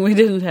only thing we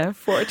didn't have,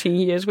 14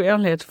 years. We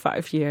only had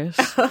 5 years.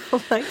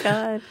 Oh, my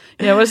God.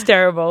 Yeah, it was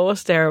terrible. It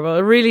was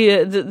terrible.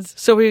 Really,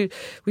 so we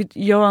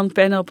Johan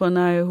Penelp and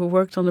I, who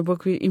worked on the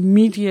book, we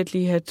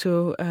immediately had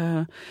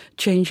to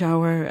change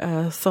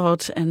our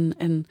thoughts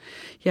and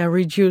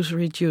reduce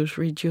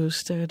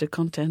the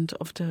content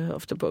of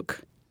the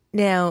book.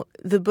 Now,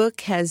 the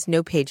book has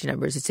no page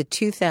numbers. It's a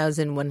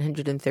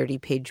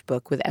 2,130-page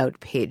book without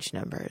page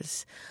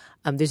numbers.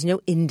 There's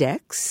no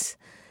index,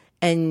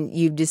 and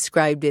you've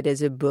described it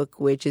as a book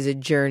which is a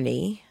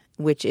journey,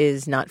 which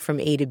is not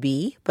from A to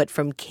B, but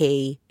from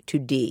K to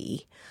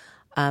D.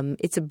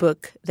 It's a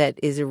book that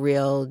is a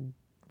real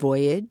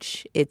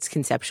voyage. It's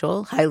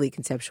conceptual, highly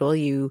conceptual.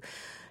 You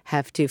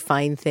have to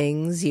find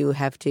things. You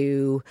have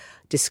to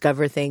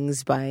discover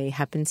things by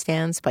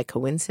happenstance, by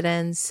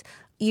coincidence.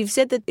 You've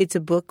said that it's a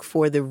book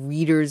for the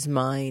reader's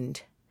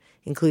mind,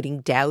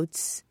 including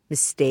doubts,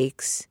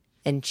 mistakes,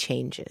 and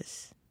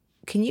changes.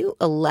 Can you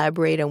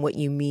elaborate on what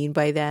you mean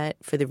by that,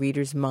 for the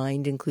reader's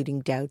mind, including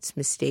doubts,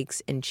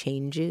 mistakes, and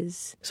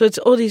changes? So it's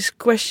all these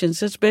questions.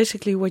 That's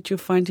basically what you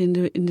find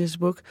in this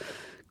book,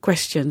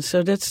 questions.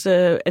 So that's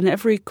and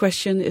every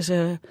question is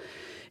a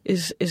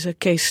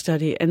case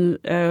study, and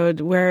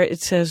where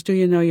it says, "Do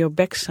you know your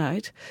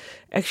backside?"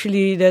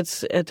 Actually,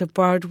 that's at the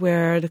part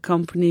where the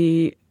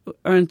company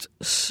earned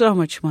so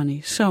much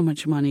money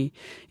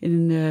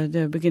in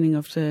the beginning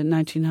of the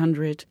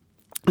 1900s.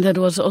 That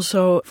was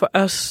also for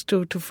us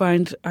to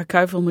find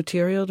archival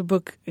material. The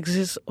book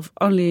exists of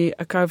only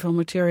archival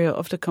material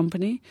of the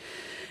company.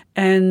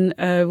 And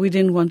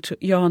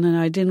Johan and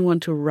I didn't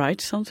want to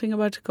write something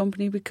about the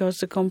company because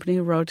the company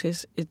wrote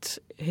its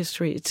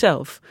history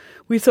itself.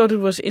 We thought it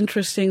was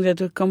interesting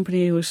that a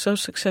company who is so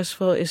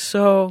successful is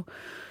so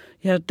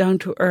down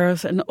to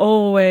earth and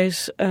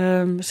always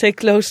stay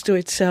close to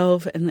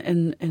itself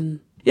and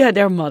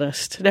they're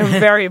modest. They're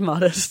very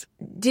modest.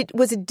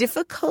 Was it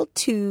difficult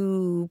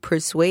to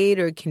persuade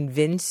or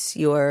convince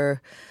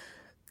your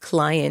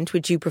client,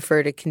 which you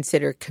prefer to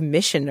consider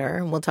commissioner,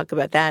 and we'll talk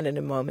about that in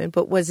a moment,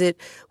 but was it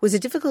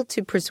difficult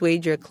to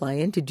persuade your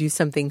client to do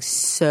something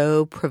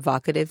so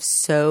provocative,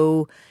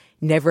 so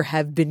never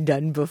have been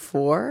done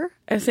before?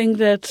 I think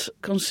that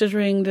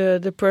considering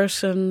the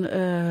person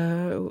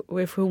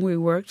with whom we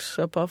worked,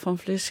 Zumtobel van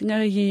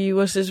Vlissingen, he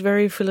was this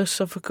very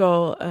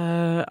philosophical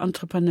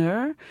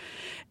entrepreneur.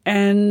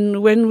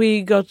 And when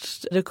we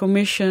got the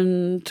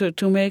commission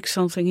to make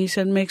something, he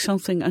said, make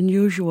something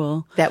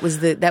unusual. That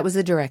was the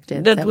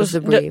directive. That was the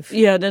brief.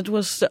 That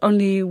was the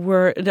only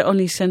word, the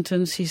only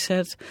sentence he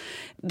said.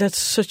 That's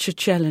such a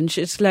challenge.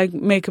 It's like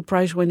make a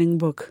prize-winning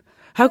book.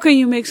 How can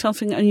you make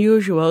something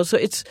unusual? So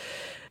it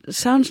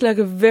sounds like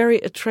a very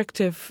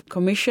attractive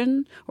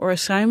commission or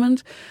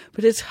assignment,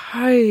 but it's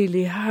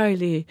highly,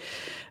 highly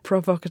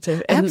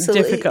provocative and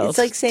Absolutely. difficult. It's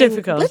like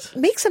saying, let's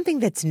make something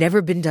that's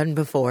never been done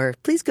before.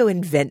 Please go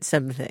invent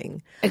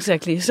something.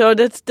 Exactly. So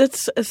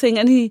that's a thing.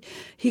 And he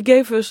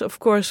gave us, of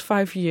course,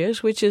 5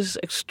 years, which is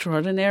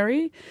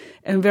extraordinary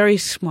and very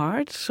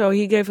smart. So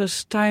he gave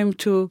us time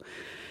to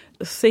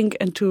think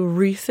and to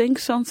rethink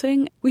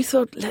something. We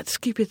thought, let's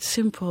keep it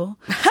simple.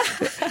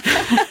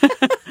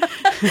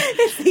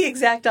 It's the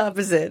exact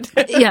opposite.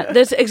 Yeah,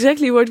 that's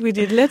exactly what we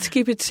did. Let's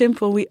keep it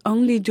simple. We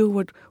only do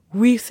what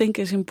we think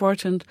is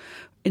important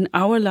in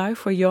our life,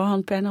 for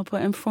Johan Penelp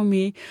and for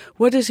me.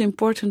 What is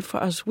important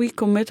for us? We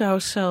commit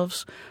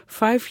ourselves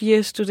 5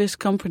 years to this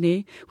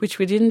company, which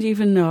we didn't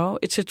even know.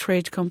 It's a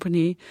trade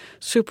company,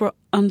 super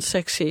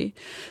unsexy.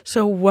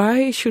 So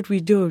why should we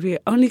do it? We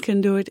only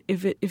can do it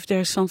if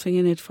there's something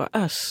in it for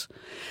us.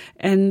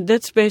 And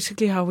that's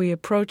basically how we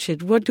approach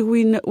it. What do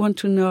we want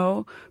to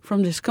know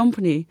from this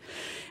company?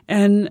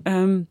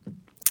 And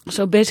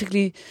so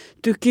basically,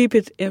 to keep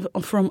it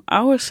from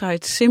our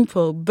side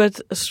simple, but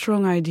a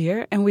strong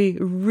idea, and we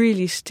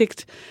really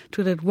sticked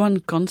to that one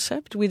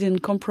concept. We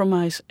didn't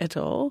compromise at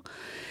all.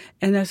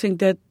 And I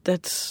think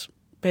that's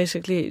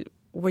basically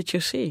what you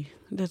see.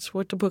 That's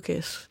what the book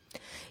is.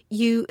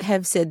 You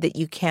have said that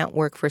you can't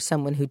work for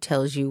someone who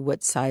tells you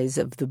what size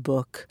of the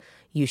book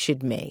you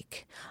should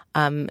make.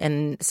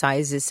 And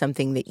size is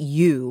something that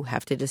you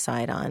have to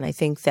decide on. I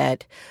think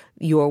that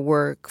your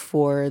work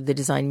for the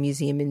Design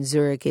Museum in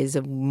Zurich is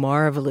a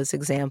marvelous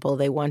example.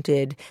 They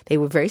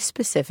were very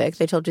specific.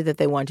 They told you that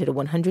they wanted a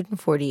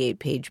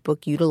 148-page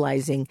book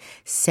utilizing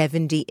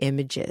 70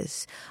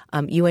 images.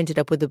 You ended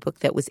up with a book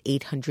that was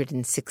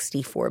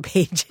 864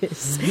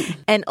 pages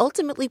and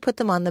ultimately put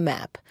them on the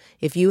map.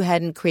 If you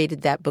hadn't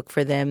created that book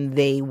for them,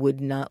 they would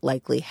not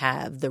likely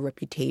have the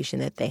reputation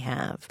that they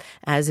have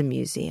as a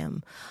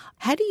museum.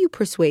 How do you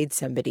persuade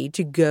somebody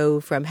to go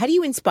from, how do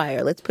you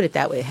inspire, let's put it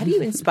that way, how do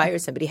you inspire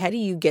somebody? How do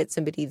you get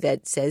somebody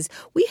that says,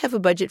 we have a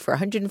budget for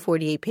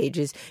 148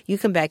 pages. You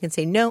come back and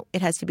say, no,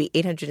 it has to be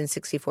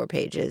 864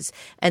 pages.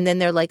 And then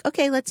they're like,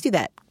 okay, let's do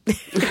that.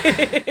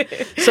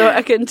 So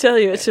I can tell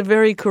you, it's a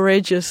very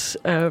courageous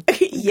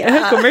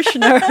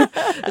commissioner.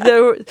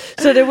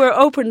 They were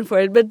open for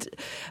it. But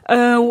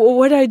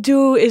what I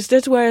do is,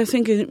 that's why I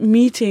think a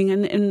meeting,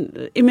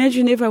 and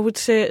imagine if I would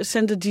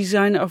send a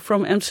designer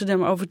from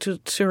Amsterdam over to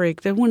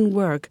Zurich, that wouldn't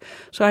work.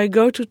 So I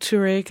go to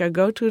Zurich, I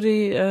go to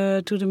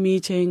the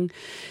meeting,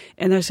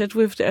 and I sat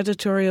with the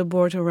editorial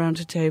board around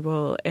the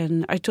table,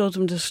 and I told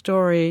them the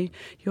story.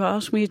 You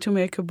asked me to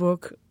make a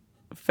book.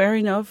 Fair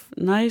enough,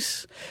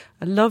 nice,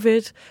 I love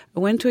it. I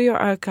went to your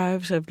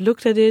archives, I've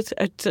looked at it,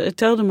 I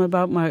tell them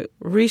about my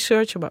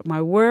research, about my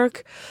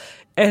work,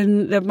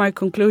 and that my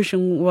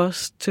conclusion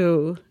was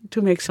to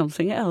make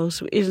something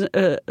else. Is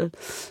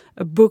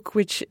a book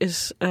which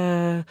is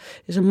a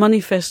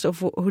manifest of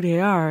who they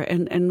are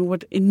and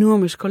what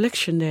enormous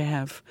collection they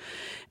have.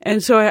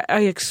 And so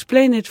I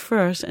explain it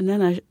first, and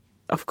then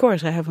of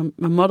course, I have a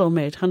model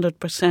made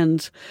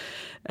 100%,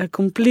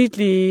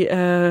 completely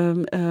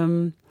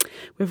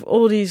with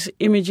all these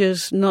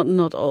images.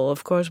 Not all,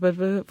 of course, but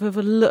with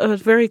a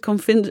very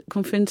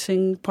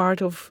convincing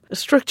a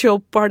structural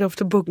part of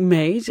the book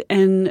made.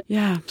 And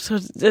so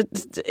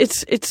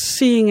it's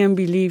seeing and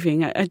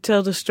believing. I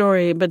tell the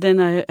story, but then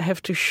I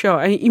have to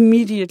I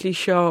immediately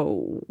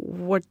show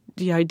what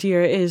the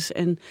idea is.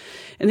 And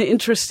the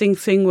interesting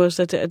thing was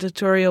that the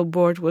editorial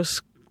board was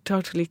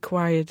totally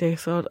quiet. They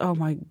thought, oh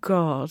my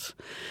God.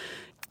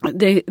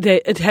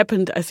 It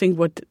happened, I think,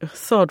 what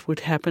thought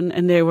would happen,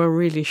 and they were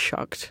really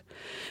shocked.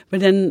 But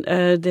then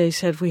they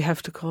said, we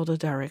have to call the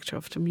director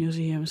of the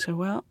museum. So,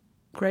 well,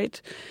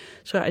 great.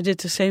 So I did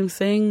the same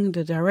thing.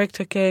 The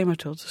director came, I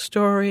told the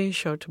story,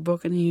 showed the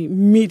book, and he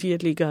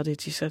immediately got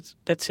it. He said,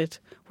 that's it,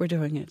 we're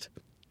doing it.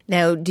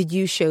 Now, did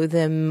you show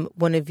them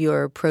one of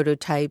your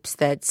prototypes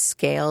that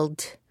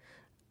scaled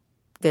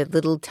the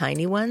little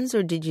tiny ones,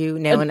 or did you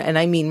and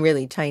I mean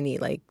really tiny,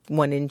 like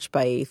 1 inch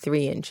by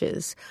 3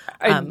 inches?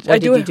 Or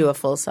did you do a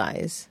full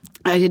size?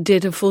 I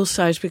did a full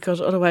size because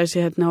otherwise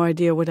they had no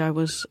idea what I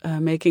was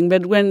making.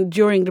 But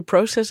during the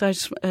process, I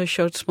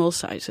showed small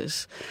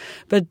sizes.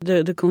 But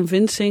the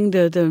convincing,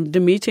 the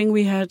meeting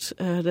we had,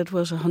 that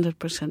was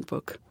 100%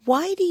 book.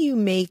 Why do you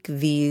make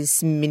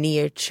these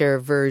miniature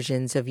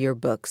versions of your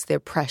books? They're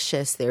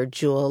precious, they're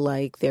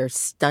jewel-like, they're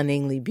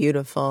stunningly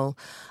beautiful.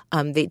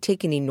 They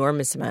take an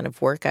enormous amount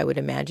of work, I would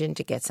imagine,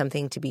 to get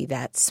something to be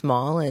that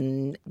small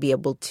and be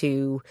able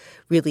to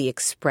really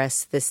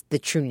express the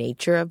true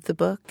nature of the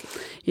book.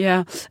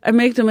 Yeah, I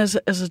make them as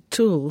a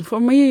tool. For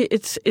me,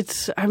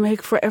 I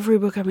make for every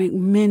book, I make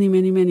many,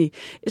 many, many.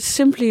 It's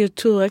simply a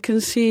tool. I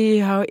can see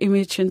how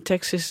image and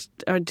text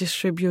are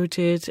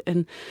distributed,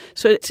 and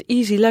so it's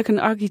easy. Like an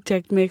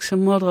architect makes a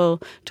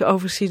model to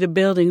oversee the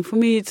building. For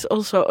me, it's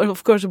also,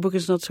 of course, the book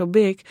is not so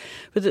big,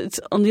 but it's,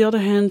 on the other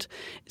hand,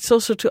 it's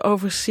also to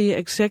oversee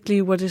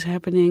exactly what is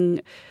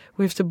happening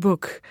with the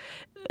book.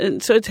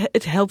 And so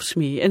it helps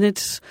me. And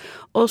it's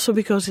also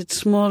because it's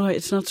smaller,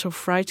 it's not so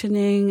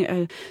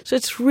frightening. So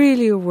it's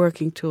really a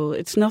working tool.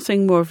 It's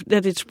nothing more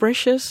that it's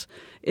precious.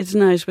 It's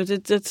nice, but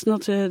that's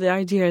not the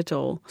idea at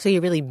all. So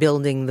you're really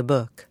building the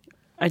book.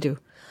 I do.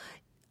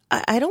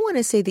 I don't want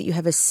to say that you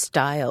have a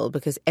style,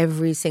 because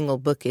every single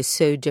book is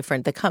so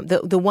different.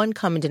 The one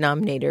common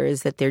denominator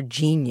is that they're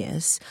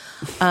genius.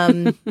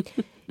 But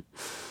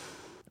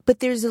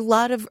there's a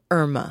lot of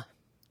Irma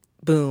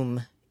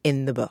Boom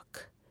in the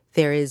book.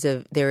 There is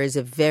a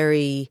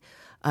very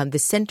the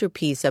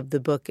centerpiece of the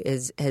book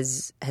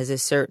has a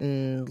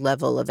certain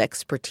level of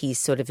expertise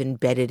sort of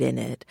embedded in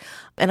it.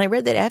 And I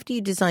read that after you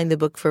designed the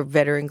book for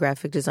veteran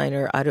graphic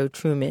designer Otto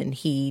Truman,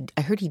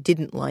 I heard he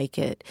didn't like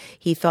it.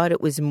 He thought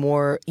it was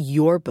more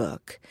your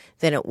book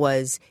than it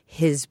was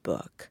his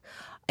book.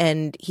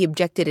 And he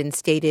objected and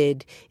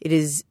stated,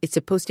 it's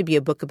supposed to be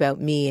a book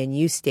about me, and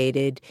you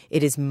stated,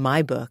 it is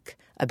my book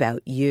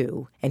about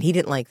you. And he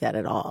didn't like that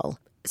at all.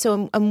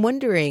 So I'm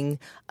wondering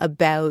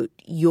about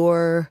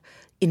your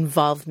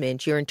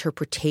involvement, your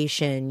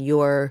interpretation,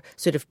 your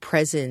sort of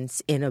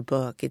presence in a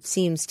book. It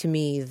seems to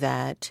me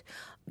that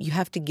you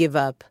have to give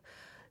up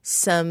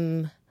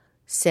some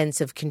sense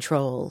of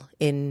control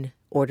in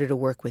order to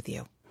work with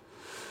you.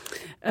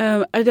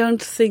 I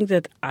don't think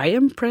that I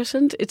am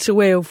present. It's a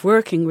way of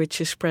working which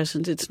is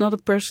present. It's not a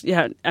person.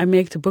 Yeah, I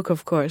make the book,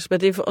 of course.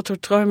 But if Otto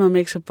Truman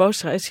makes a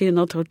poster, I see an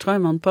Otto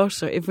Truman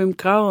poster. If Wim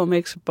Krauwel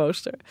makes a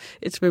poster,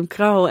 it's Wim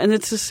Krauwel. And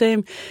it's the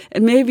same.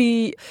 And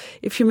maybe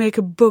if you make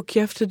a book,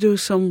 you have to do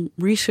some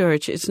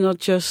research. It's not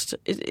just,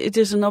 it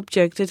is an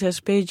object. It has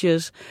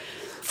pages.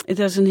 It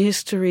has a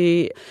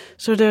history.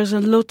 So there's a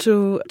lot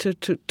to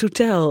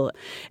tell.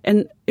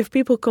 And if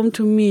people come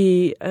to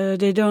me,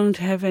 they don't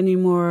have any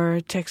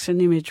more text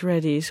and image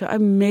ready. So I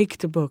make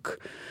the book.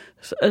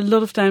 So a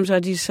lot of times I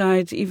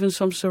decide, even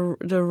sometimes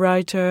the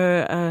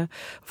writer,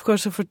 of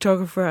course the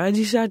photographer, I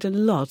decide a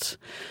lot.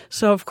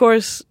 So of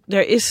course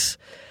there is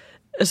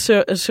a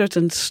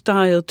certain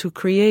style to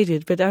create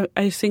it, but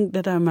I think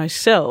that I'm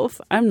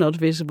not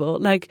visible.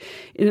 Like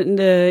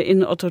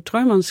in Otto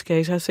Treumann's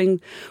case, I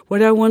think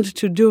what I wanted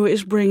to do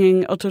is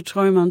bringing Otto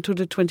Treumann to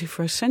the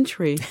 21st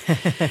century.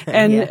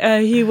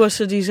 And he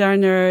was a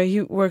designer.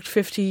 He worked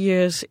 50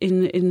 years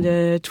in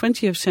the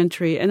 20th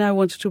century, and I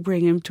wanted to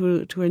bring him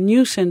to a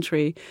new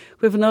century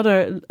with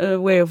another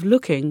way of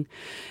looking.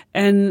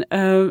 And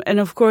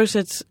of course,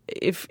 it's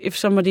if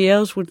somebody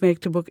else would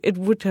make the book, it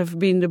would have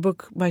been the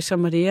book by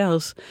somebody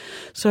else.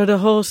 So the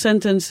whole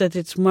sentence that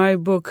it's my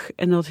book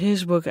and not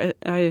his book,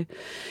 I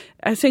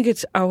think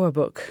it's our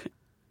book.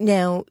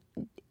 Now,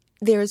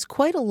 there's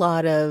quite a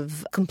lot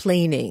of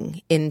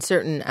complaining in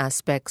certain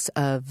aspects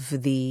of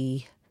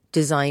the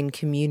design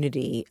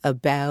community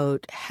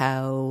about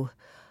how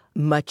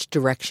much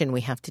direction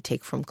we have to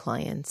take from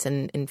clients.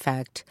 And in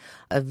fact,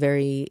 a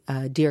very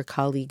dear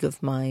colleague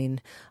of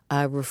mine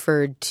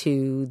referred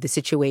to the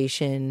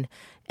situation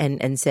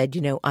and said,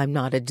 I'm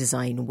not a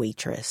design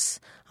waitress.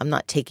 I'm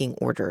not taking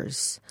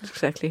orders.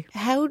 Exactly.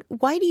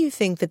 Why do you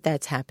think that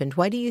that's happened?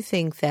 Why do you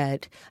think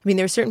that,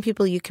 there are certain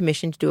people you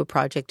commission to do a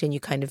project and you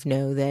kind of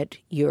know that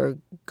you're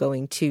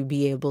going to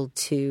be able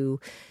to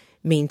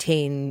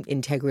maintain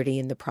integrity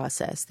in the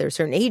process. There are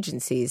certain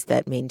agencies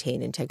that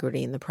maintain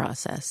integrity in the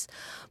process.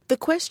 The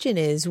question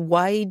is,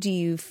 why do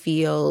you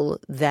feel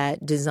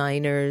that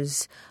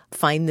designers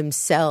find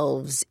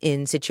themselves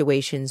in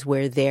situations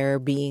where they're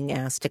being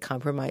asked to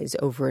compromise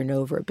over and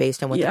over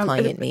based on what the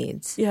client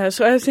needs? Yeah,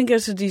 so I think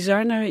as a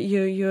designer,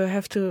 you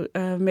have to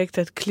make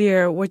that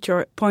clear what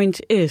your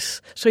point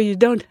is. So you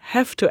don't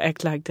have to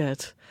act like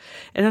that.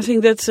 And I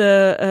think that's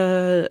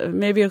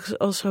maybe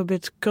also a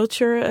bit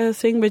culture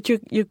thing, but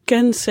you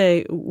can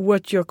say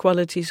what your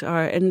qualities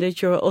are and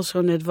that you're also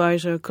an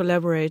advisor,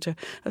 collaborator.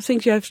 I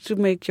think you have to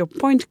make your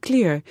point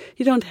clear.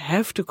 You don't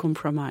have to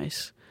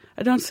compromise.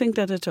 I don't think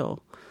that at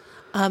all.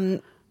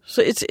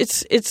 So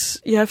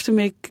it's you have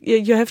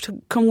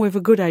to come with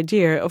a good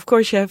idea. Of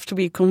course, you have to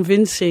be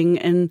convincing,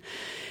 and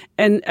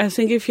I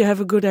think if you have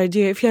a good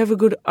idea, if you have a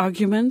good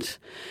argument,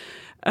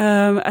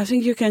 I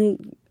think you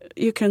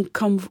can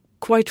come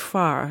quite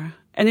far.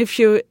 And if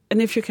you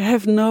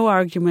have no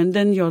argument,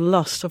 then you're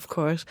lost, of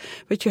course.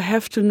 But you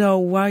have to know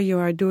why you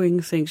are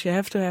doing things. You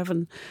have to have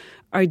an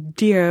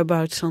idea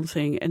about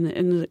something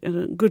and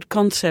a good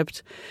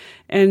concept.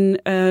 And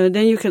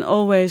then you can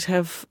always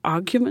have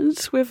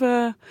arguments with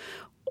a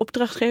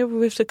opdrachtgever,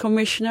 with the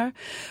commissioner.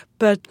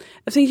 But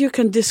I think you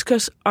can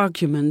discuss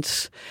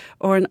arguments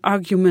or an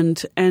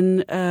argument.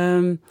 And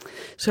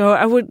so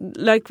I would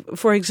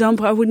for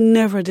example, I would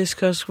never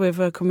discuss with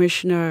a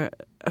commissioner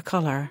a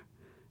color.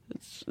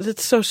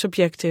 That's so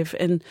subjective.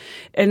 And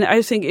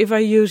I think if I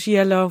use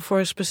yellow for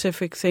a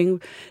specific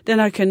thing, then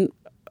I can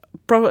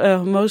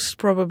most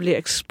probably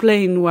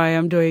explain why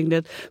I'm doing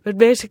that. But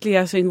basically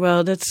I think,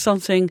 well, that's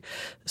something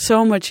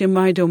so much in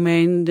my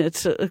domain.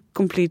 That's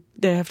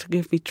they have to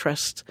give me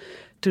trust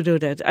to do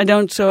that. I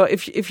don't, so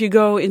if you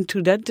go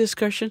into that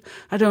discussion,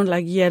 I don't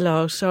like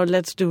yellow, so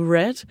let's do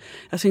red.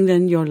 I think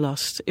then you're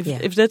lost.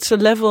 If that's a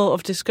level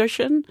of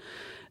discussion,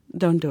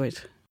 don't do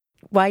it.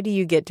 Why do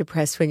you get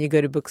depressed when you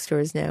go to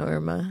bookstores now,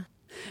 Irma?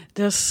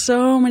 There's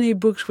so many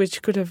books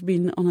which could have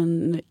been on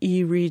an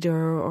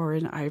e-reader or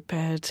an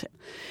iPad.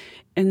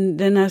 And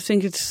then I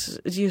think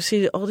you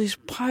see all these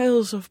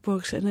piles of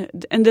books and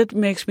that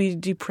makes me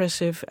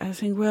depressive. I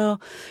think, well,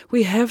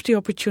 we have the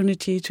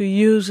opportunity to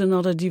use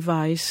another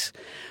device.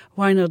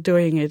 Why not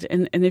doing it?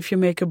 And if you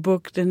make a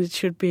book, then it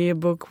should be a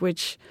book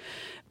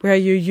where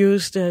you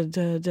use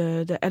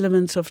the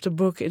elements of the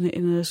book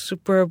in a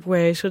superb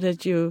way so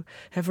that you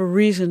have a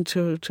reason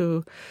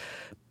to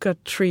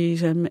cut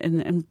trees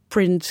and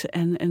print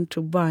and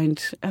to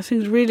bind. I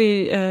think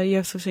really you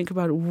have to think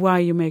about why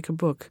you make a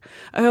book.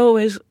 I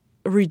always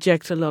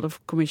reject a lot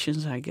of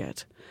commissions I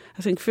get.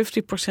 I think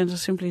 50% I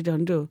simply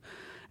don't do.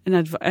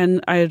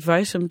 And I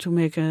advise them to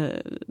make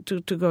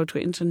to go to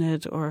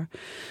internet or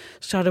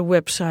start a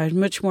website,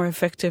 much more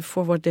effective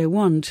for what they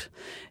want.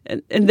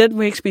 And that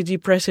makes me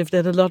depressive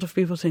that a lot of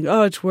people think,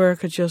 oh, it's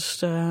work, I just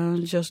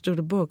do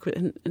the book.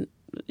 And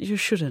you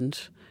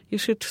shouldn't. You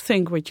should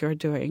think what you're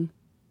doing.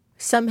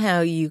 Somehow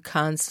you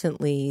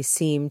constantly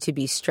seem to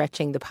be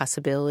stretching the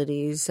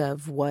possibilities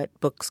of what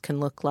books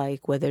can look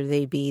like, whether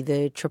they be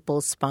the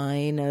triple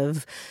spine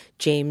of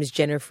James,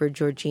 Jennifer,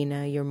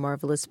 Georgina, your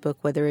marvelous book,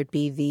 whether it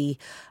be the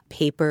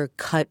paper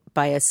cut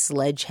by a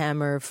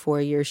sledgehammer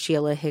for your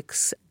Sheila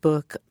Hicks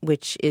book,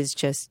 which is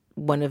just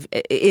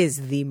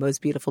is the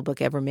most beautiful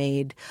book ever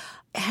made.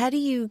 How do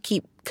you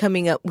keep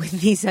coming up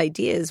with these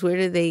ideas? Where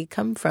do they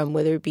come from?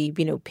 Whether it be,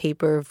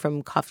 paper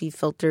from coffee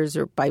filters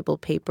or Bible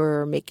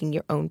paper or making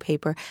your own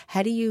paper.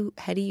 How do you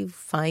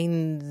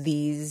find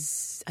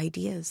these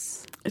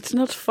ideas? It's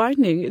not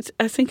finding.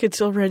 I think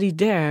it's already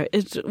there.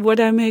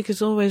 What I make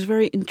is always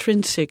very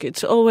intrinsic.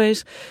 It's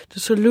always the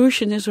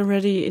solution is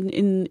already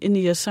in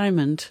the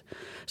assignment.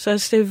 So I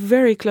stay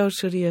very close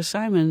to the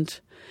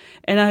assignment.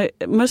 And I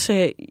must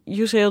say,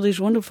 you say all these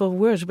wonderful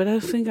words, but I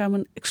think I'm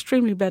an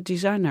extremely bad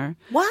designer.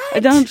 What? I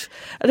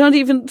don't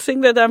even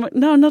think that I'm.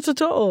 No, not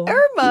at all.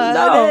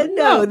 Irma,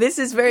 no. This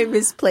is very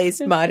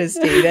misplaced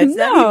modesty. That's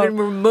not even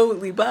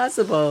remotely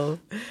possible.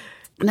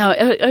 No,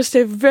 I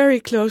stay very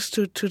close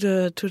to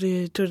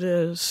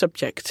the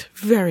subject,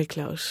 very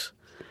close.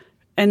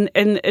 And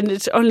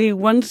it's only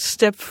one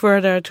step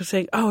further to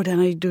think, oh, then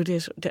I do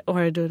this or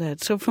I do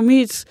that. So for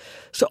me, it's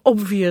so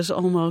obvious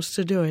almost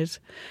to do it.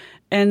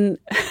 And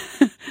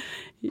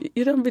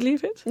you don't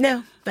believe it?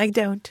 No, I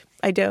don't.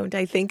 I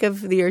think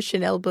of the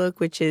Chanel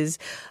book, which is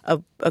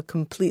a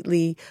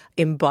completely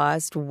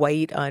embossed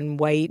white on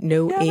white,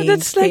 no ink. But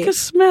that's like a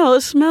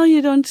smell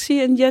you don't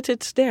see, and yet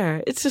it's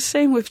there. It's the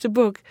same with the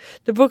book.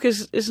 The book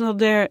is not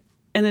there,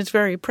 and it's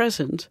very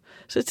present.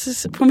 So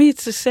for me,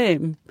 it's the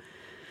same.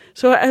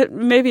 So I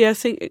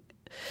think,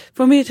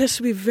 for me, it has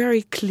to be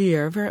very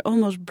clear, very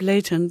almost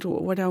blatant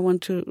what I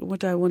want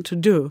to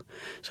do.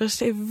 So I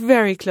stay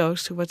very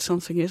close to what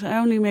something is. I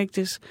only make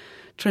this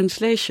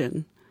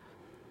translation.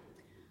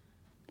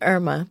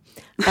 Irma,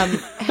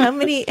 how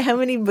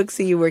many books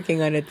are you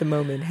working on at the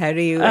moment? How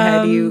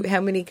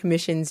many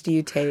commissions do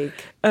you take?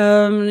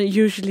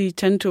 Usually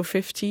 10 to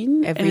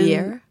 15 every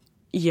year.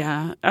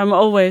 Yeah, I'm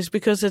always,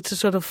 because it's a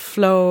sort of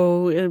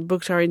flow.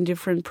 Books are in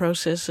different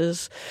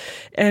processes,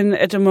 and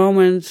at the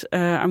moment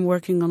I'm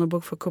working on a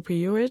book for Copy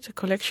Hewitt, a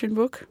collection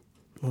book.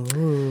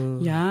 Ooh.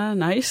 Yeah,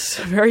 nice,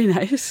 very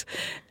nice.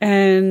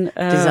 And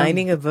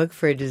designing a book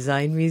for a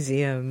design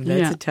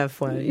museum—that's a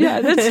tough one. Yeah,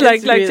 that's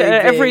like really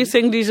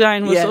everything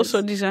design was also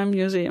a design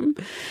museum.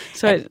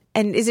 So,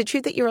 and is it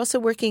true that you're also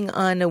working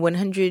on a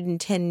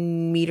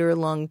 110-meter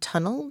long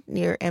tunnel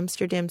near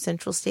Amsterdam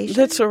Central Station?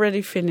 That's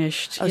already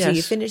finished. Oh, yes. So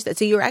you finished that.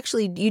 So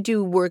you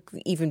do work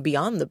even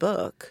beyond the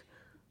book.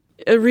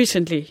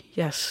 Recently,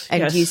 yes.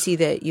 And yes. do you see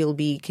that you'll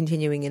be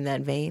continuing in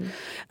that vein?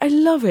 I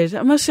love it.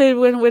 I must say,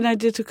 when I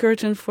did the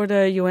curtain for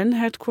the UN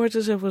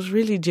headquarters, it was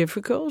really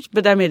difficult.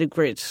 But I made a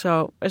grid,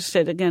 so I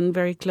stayed again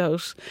very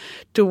close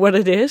to what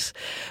it is.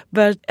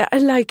 But I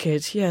like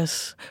it,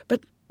 yes.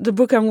 But the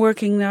book I'm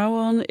working now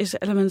on is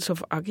Elements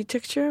of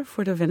Architecture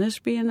for the Venice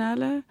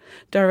Biennale,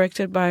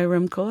 directed by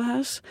Rem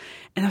Koolhaas.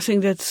 And I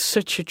think that's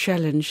such a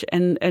challenge.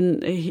 And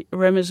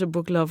Rem is a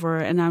book lover,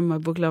 and I'm a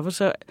book lover,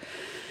 so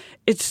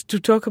it's to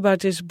talk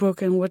about this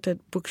book and what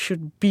that book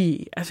should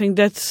be. I think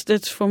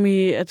that's for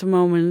me at the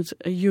moment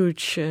a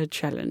huge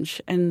challenge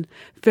and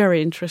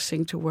very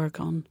interesting to work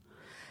on.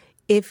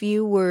 If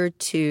you were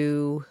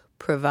to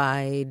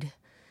provide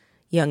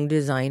young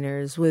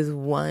designers with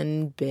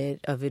one bit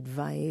of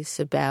advice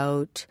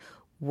about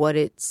what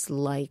it's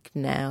like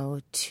now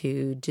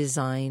to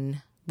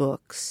design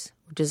books,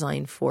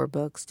 design for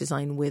books,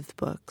 design with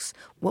books,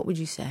 what would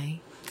you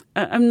say?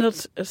 I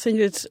think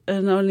it's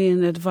only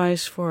an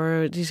advice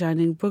for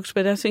designing books,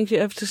 but I think you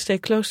have to stay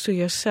close to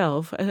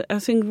yourself. I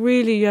think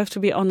really you have to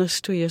be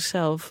honest to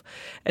yourself.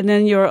 And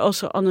then you're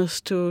also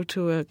honest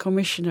to a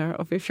commissioner,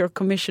 or if you're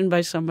commissioned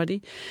by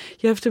somebody,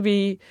 you have to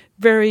be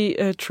very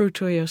true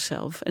to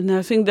yourself. And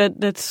I think that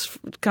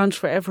counts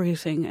for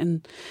everything,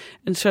 and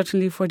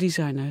certainly for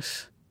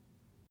designers.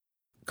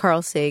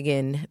 Carl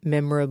Sagan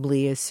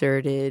memorably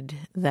asserted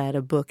that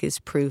a book is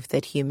proof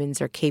that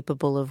humans are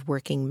capable of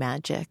working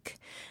magic.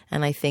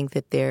 And I think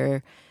that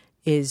there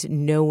is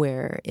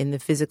nowhere in the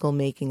physical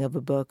making of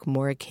a book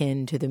more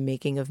akin to the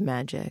making of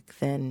magic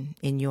than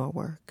in your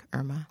work,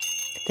 Irma.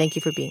 Thank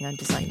you for being on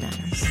Design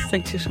Matters.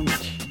 Thank you so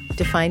much.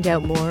 To find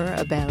out more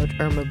about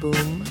Irma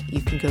Boom,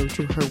 you can go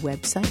to her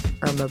website,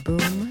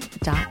 irmaboom.nl.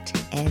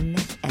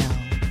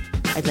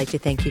 I'd like to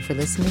thank you for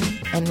listening,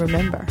 and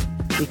remember,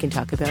 we can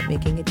talk about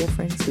making a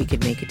difference, we can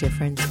make a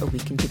difference, or we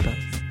can do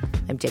both.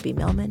 I'm Debbie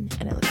Millman,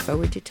 and I look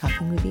forward to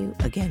talking with you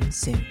again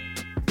soon.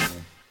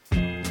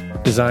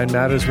 Design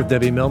Matters with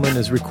Debbie Millman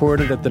is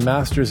recorded at the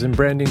Masters in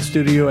Branding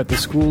Studio at the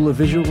School of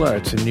Visual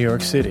Arts in New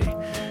York City.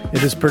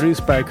 It is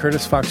produced by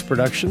Curtis Fox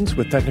Productions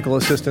with technical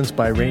assistance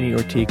by Rainey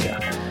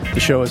Ortica. The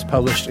show is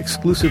published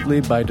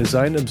exclusively by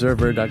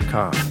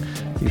DesignObserver.com.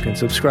 You can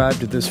subscribe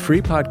to this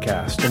free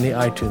podcast in the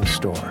iTunes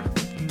Store.